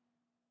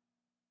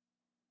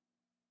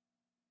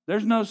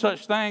 There's no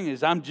such thing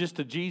as I'm just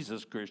a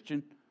Jesus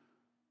Christian.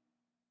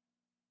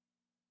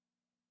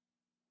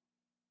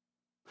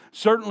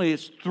 Certainly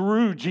it's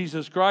through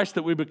Jesus Christ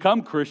that we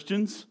become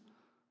Christians.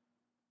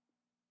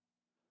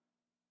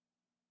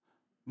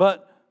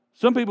 But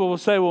some people will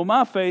say, well,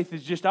 my faith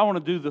is just I want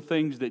to do the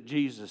things that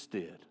Jesus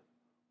did.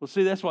 Well,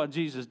 see, that's why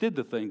Jesus did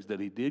the things that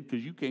he did,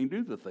 because you can't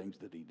do the things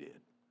that he did.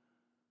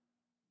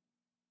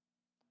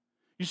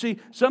 You see,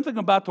 something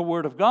about the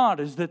Word of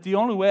God is that the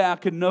only way I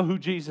can know who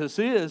Jesus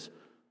is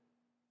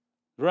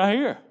right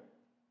here.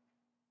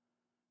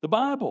 The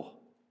Bible.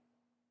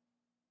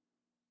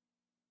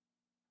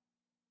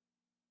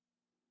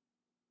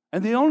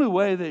 And the only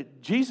way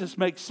that Jesus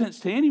makes sense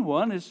to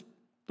anyone is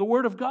the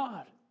Word of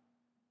God.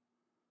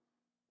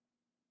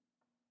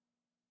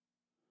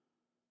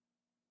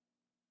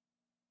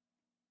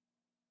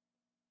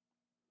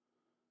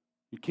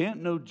 You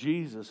can't know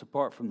Jesus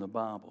apart from the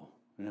Bible.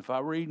 And if I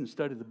read and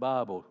study the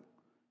Bible,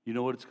 you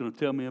know what it's going to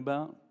tell me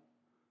about?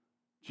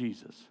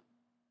 Jesus.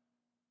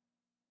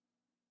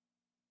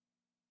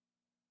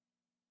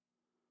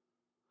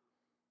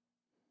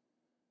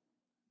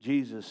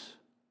 Jesus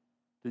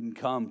didn't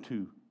come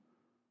to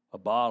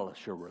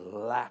abolish or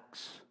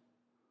relax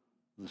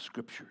the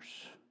Scriptures.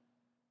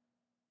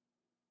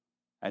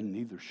 And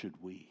neither should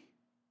we.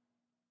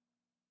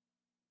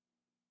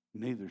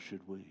 Neither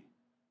should we.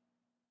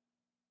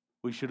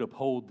 We should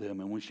uphold them,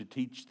 and we should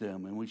teach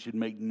them, and we should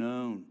make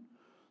known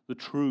the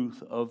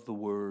truth of the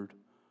Word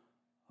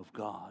of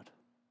God.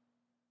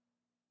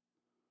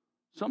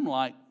 Some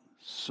like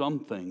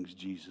some things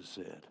Jesus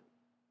said,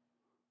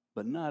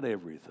 but not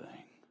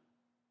everything.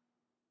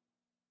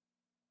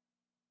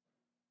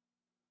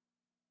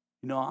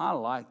 You know, I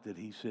like that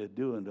he said,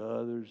 do unto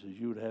others as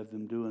you would have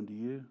them do unto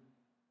you.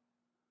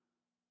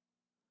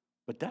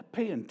 But that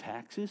paying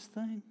taxes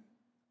thing,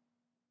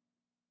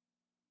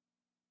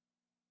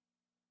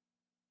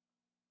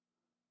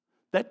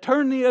 that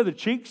turn the other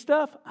cheek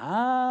stuff,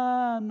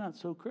 I'm not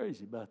so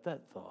crazy about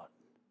that thought.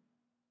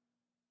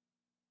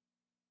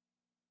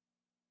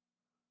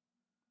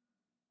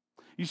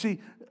 You see,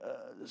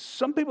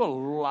 some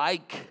people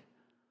like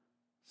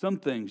some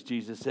things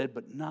Jesus said,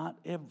 but not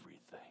everything.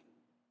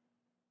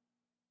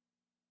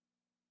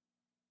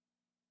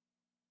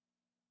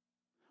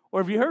 Or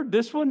have you heard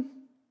this one?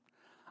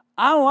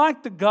 I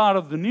like the God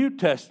of the New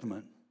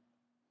Testament.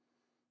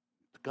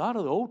 The God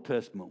of the Old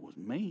Testament was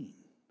mean.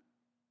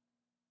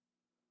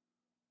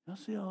 Y'all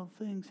see all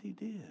the things he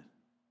did.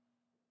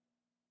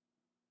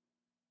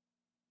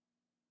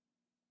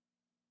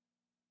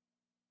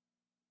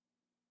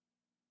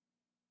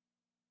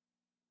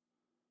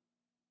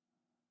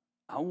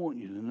 I want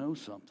you to know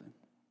something.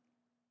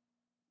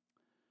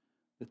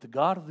 That the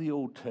God of the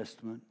Old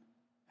Testament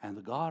and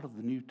the God of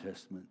the New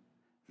Testament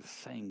is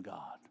the same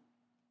God.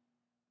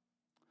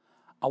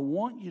 I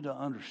want you to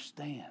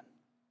understand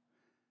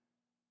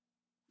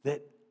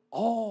that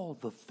all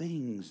the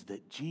things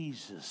that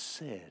Jesus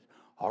said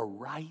are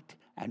right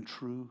and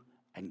true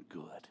and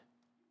good.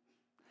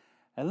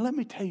 And let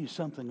me tell you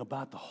something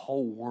about the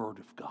whole Word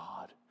of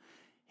God.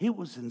 It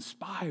was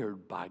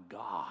inspired by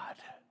God,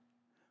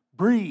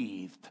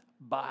 breathed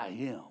by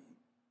Him.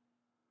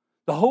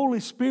 The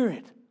Holy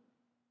Spirit,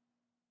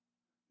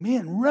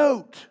 men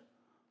wrote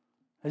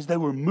as they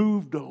were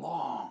moved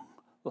along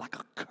like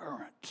a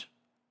current.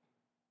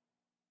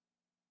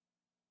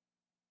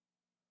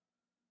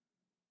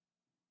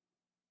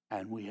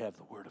 And we have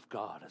the Word of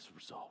God as a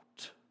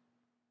result.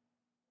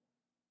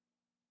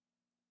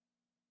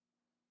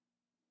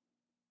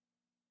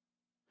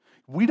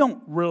 We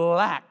don't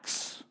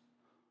relax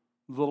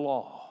the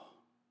law.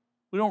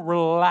 We don't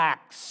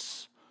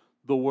relax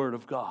the Word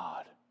of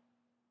God.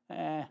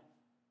 Don't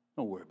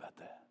worry about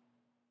that.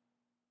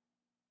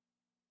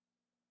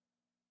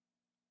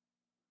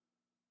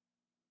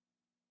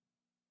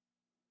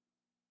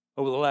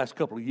 Over the last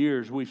couple of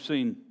years, we've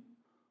seen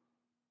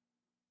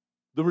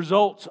the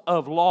results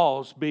of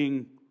laws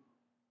being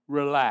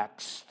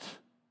relaxed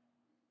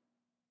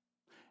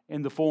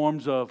in the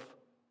forms of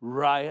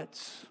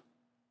riots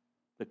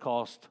that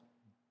cost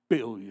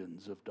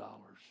billions of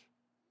dollars.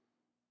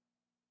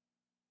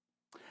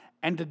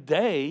 And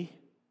today,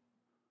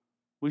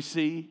 we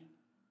see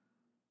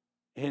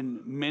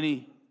in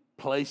many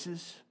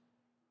places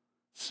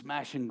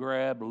smash and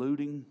grab,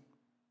 looting,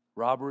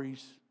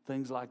 robberies,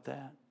 things like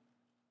that.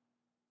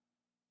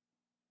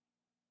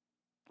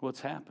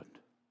 What's happened?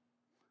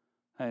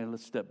 Hey,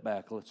 let's step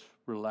back. Let's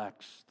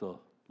relax the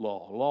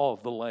law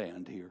of the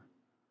land here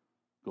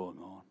going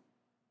on.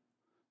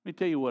 Let me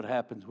tell you what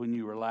happens when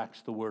you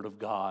relax the Word of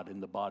God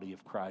in the body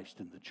of Christ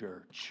in the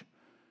church.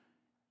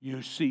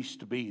 You cease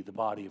to be the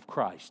body of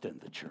Christ in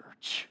the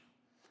church.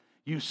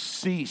 You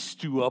cease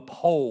to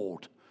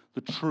uphold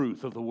the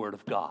truth of the Word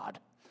of God.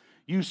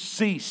 You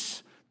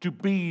cease to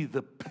be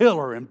the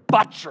pillar and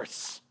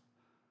buttress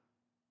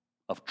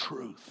of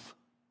truth.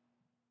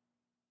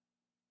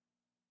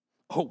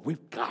 Oh,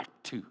 we've got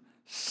to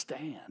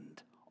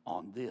stand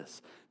on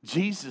this.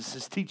 Jesus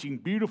is teaching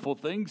beautiful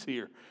things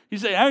here. He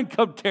said, I didn't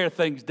come to tear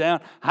things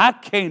down. I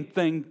came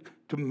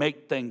to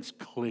make things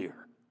clear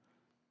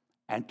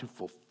and to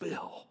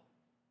fulfill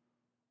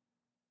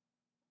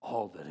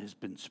all that has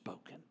been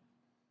spoken.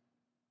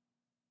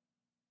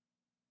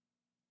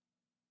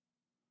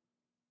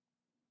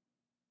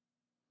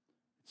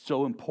 It's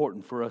so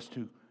important for us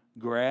to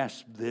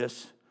grasp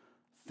this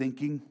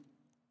thinking.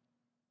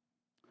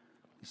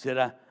 He said,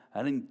 I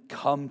didn't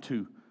come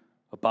to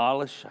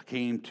abolish, I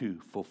came to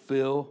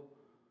fulfill.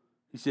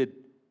 He said,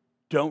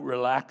 don't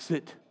relax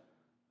it,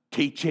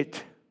 teach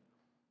it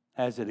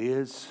as it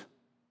is.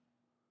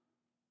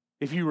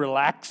 If you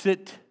relax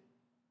it,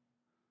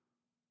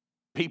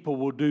 people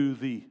will do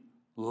the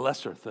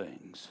lesser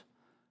things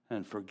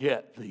and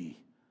forget the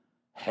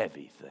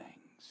heavy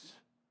things.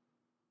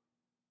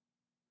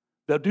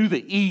 They'll do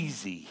the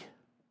easy,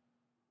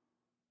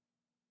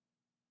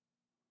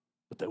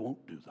 but they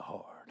won't do the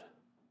hard.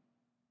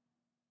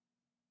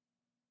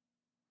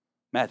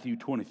 Matthew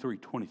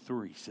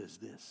 23:23 says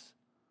this.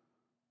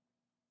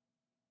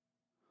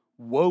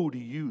 Woe to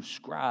you,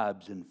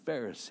 scribes and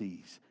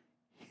Pharisees,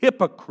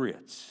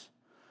 hypocrites!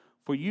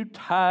 For you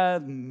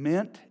tithe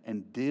mint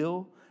and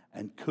dill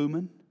and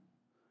cumin,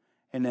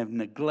 and have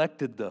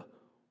neglected the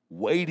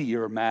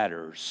weightier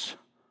matters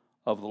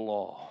of the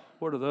law.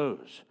 What are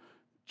those?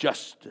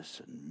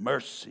 Justice and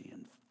mercy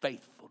and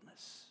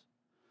faithfulness.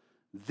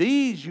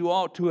 These you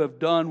ought to have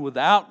done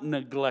without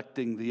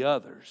neglecting the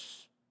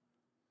others.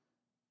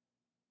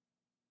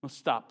 Let's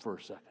stop for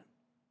a second.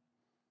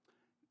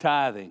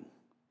 Tithing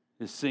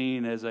is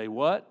seen as a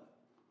what?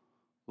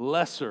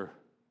 Lesser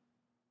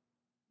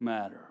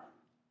matter.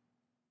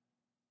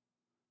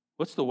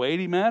 What's the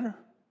weighty matter?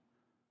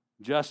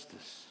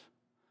 Justice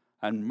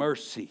and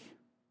mercy.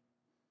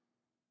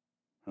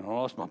 And I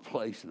lost my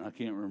place and I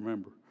can't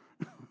remember.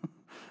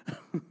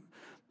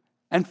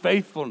 And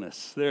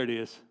faithfulness. There it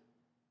is.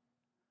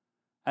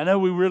 I know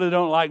we really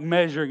don't like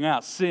measuring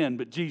out sin,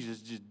 but Jesus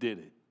just did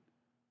it.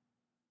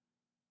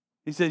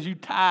 He says, you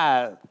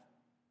tithe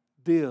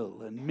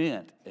dill and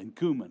mint and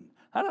cumin.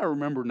 How do I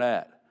remember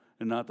that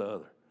and not the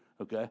other?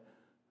 Okay?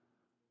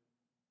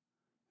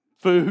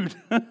 Food.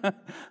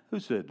 Who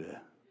said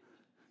that?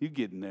 You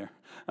getting there.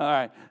 All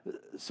right.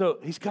 So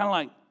he's kind of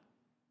like,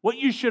 what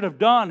you should have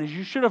done is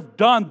you should have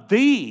done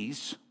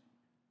these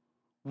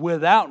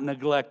without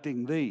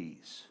neglecting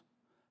these.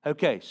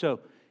 Okay,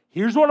 so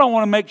here's what I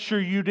want to make sure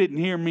you didn't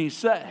hear me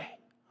say.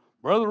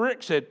 Brother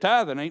Rick said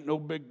tithing ain't no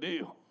big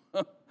deal.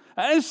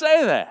 I didn't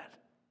say that.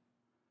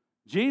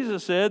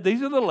 Jesus said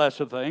these are the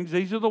lesser things.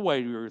 These are the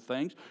weightier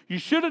things. You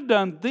should have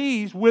done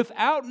these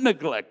without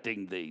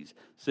neglecting these.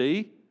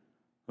 See?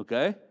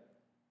 Okay?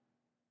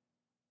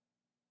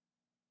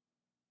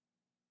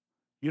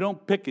 You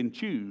don't pick and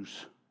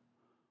choose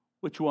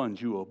which ones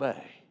you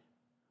obey.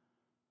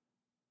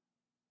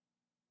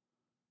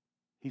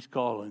 He's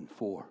calling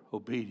for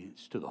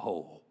obedience to the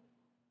whole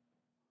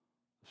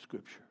of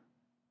Scripture.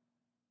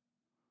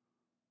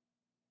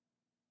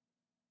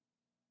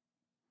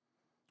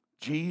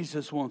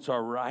 Jesus wants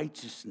our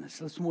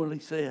righteousness. Listen to what he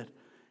said.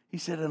 He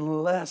said,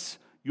 unless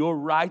your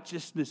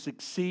righteousness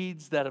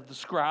exceeds that of the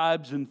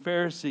scribes and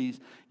Pharisees,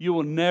 you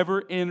will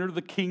never enter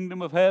the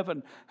kingdom of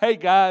heaven. Hey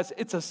guys,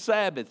 it's a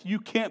Sabbath. You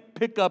can't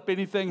pick up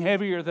anything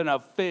heavier than a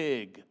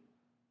fig.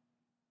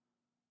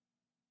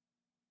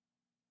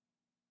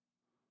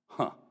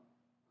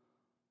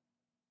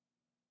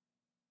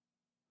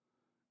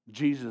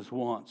 Jesus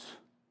wants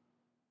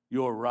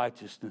your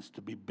righteousness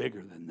to be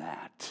bigger than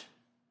that.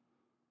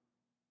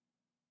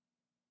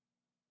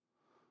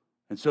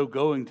 And so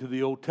going to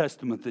the Old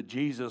Testament that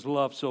Jesus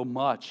loved so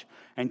much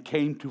and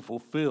came to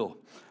fulfill,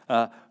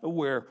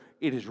 where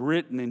it is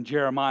written in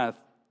Jeremiah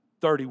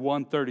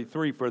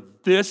 31:33, for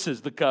this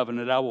is the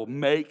covenant I will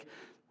make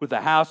with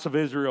the house of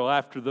Israel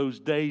after those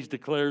days,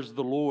 declares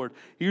the Lord.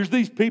 Here's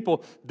these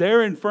people,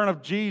 they're in front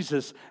of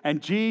Jesus, and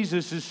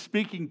Jesus is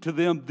speaking to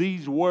them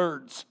these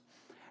words.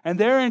 And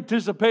they're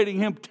anticipating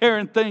him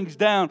tearing things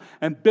down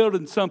and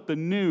building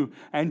something new.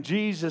 And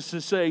Jesus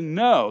is saying,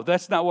 no,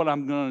 that's not what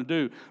I'm going to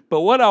do. But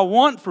what I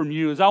want from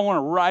you is I want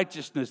a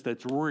righteousness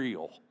that's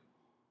real.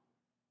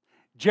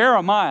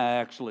 Jeremiah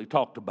actually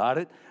talked about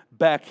it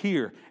back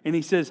here. And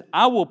he says,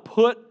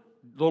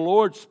 the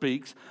Lord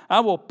speaks,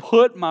 I will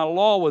put my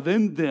law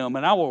within them,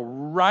 and I will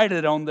write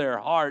it on their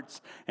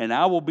hearts, and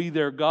I will be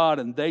their God,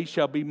 and they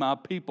shall be my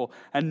people.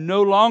 And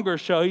no longer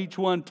shall each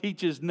one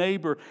teach his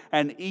neighbor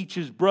and each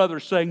his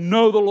brother, saying,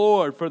 know the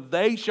Lord, for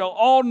they shall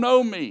all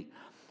know me,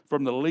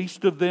 from the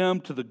least of them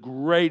to the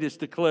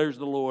greatest, declares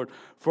the Lord.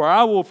 For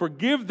I will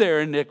forgive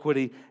their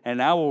iniquity,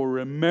 and I will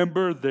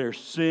remember their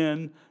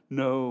sin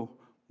no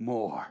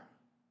more.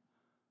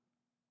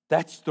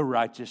 That's the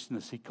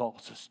righteousness He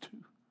calls us to.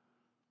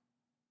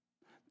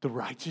 The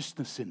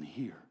righteousness in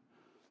here.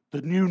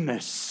 The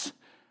newness.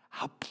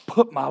 I'll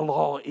put my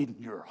law in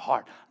your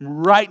heart.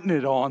 I'm writing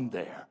it on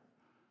there.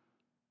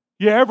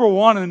 You ever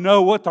want to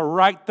know what the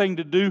right thing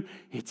to do?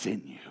 It's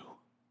in you.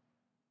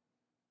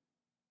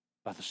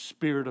 By the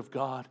Spirit of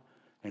God,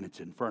 and it's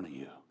in front of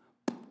you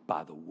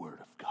by the Word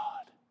of God.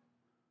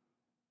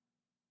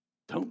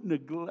 Don't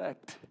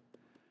neglect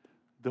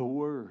the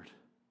Word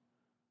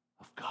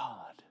of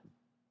God.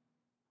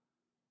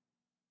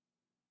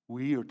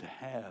 We are to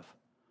have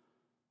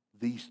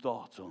these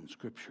thoughts on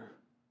Scripture,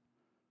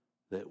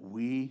 that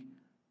we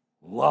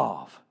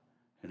love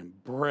and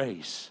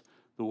embrace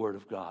the Word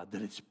of God,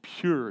 that it's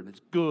pure and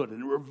it's good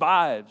and it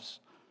revives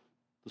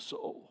the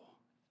soul.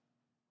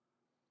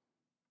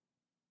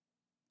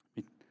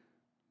 Let me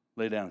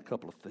lay down a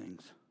couple of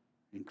things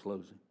in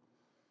closing.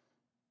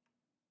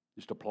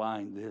 Just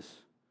applying this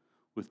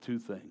with two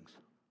things.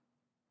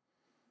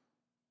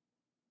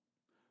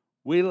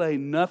 We lay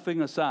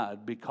nothing aside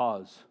in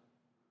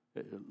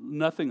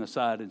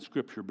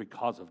Scripture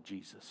because of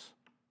Jesus.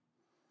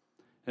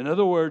 In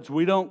other words,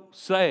 we don't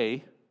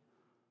say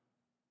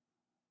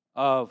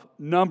of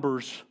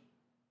Numbers,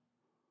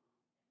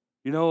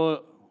 you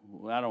know,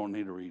 I don't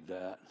need to read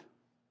that.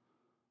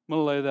 I'm going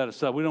to lay that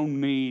aside. We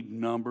don't need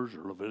Numbers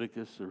or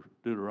Leviticus or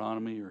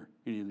Deuteronomy or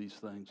any of these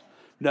things.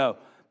 No,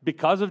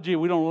 because of Jesus,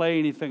 we don't lay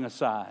anything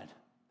aside.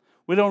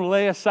 We don't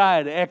lay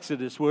aside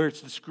Exodus where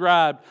it's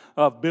described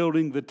of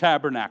building the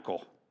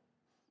tabernacle.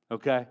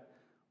 Okay?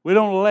 We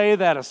don't lay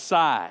that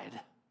aside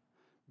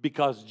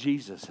because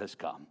Jesus has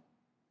come.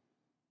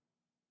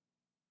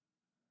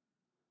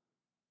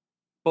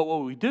 But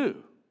what we do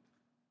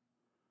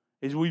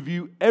is we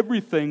view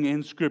everything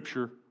in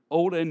Scripture,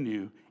 old and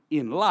new,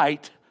 in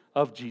light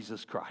of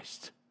Jesus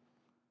Christ.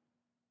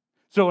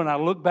 So when I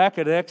look back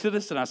at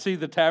Exodus and I see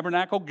the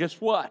tabernacle,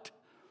 guess what?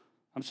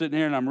 I'm sitting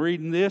here and I'm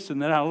reading this,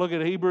 and then I look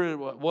at Hebrew,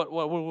 what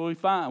do we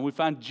find? We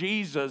find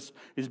Jesus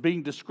is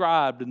being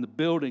described in the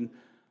building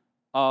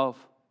of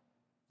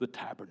the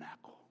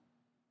tabernacle.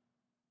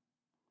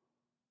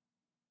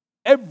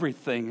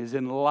 Everything is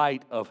in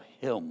light of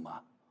Him.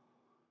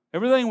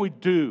 Everything we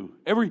do,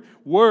 every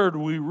word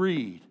we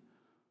read,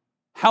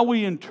 how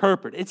we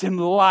interpret, it's in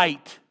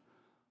light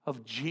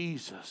of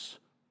Jesus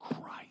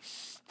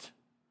Christ.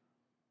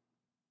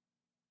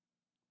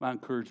 My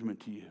encouragement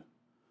to you,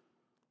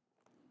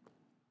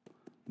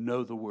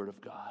 know the Word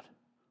of God.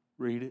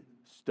 Read it,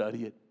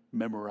 study it,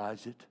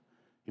 memorize it,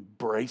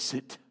 embrace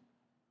it.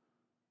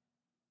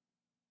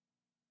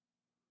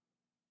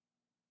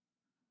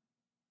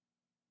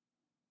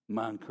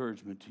 My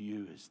encouragement to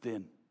you is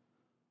then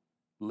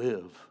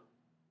live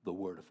the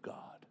Word of God.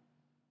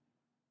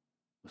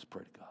 Let's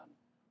pray to God.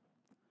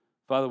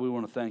 Father, we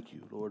want to thank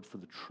you, Lord, for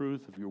the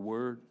truth of your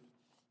Word.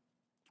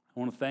 I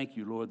want to thank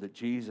you, Lord, that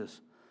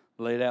Jesus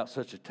laid out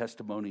such a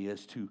testimony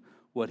as to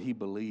what He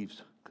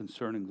believes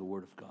concerning the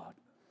Word of God.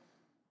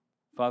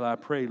 Father, I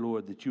pray,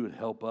 Lord, that you would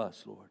help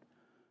us, Lord,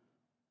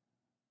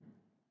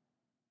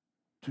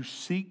 to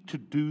seek to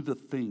do the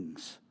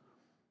things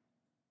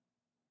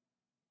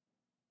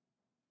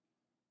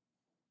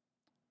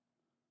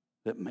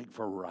that make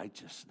for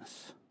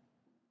righteousness.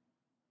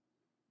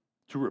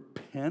 To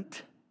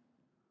repent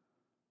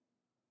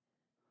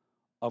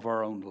of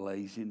our own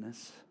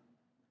laziness.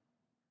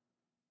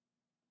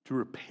 To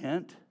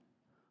repent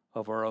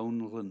of our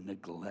own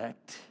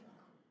neglect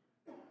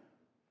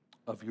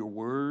of your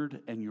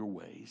word and your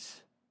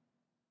ways.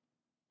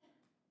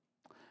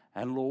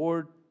 And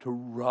Lord, to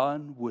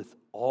run with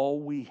all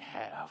we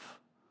have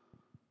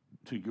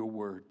to your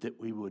word,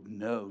 that we would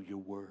know your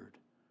word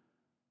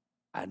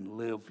and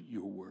live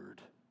your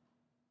word.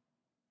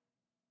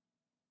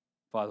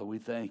 Father, we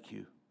thank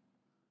you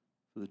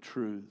for the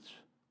truths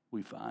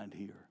we find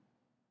here.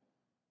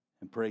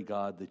 And pray,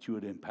 God, that you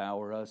would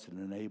empower us and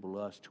enable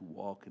us to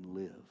walk and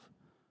live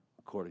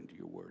according to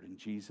your word. In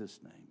Jesus'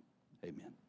 name, amen.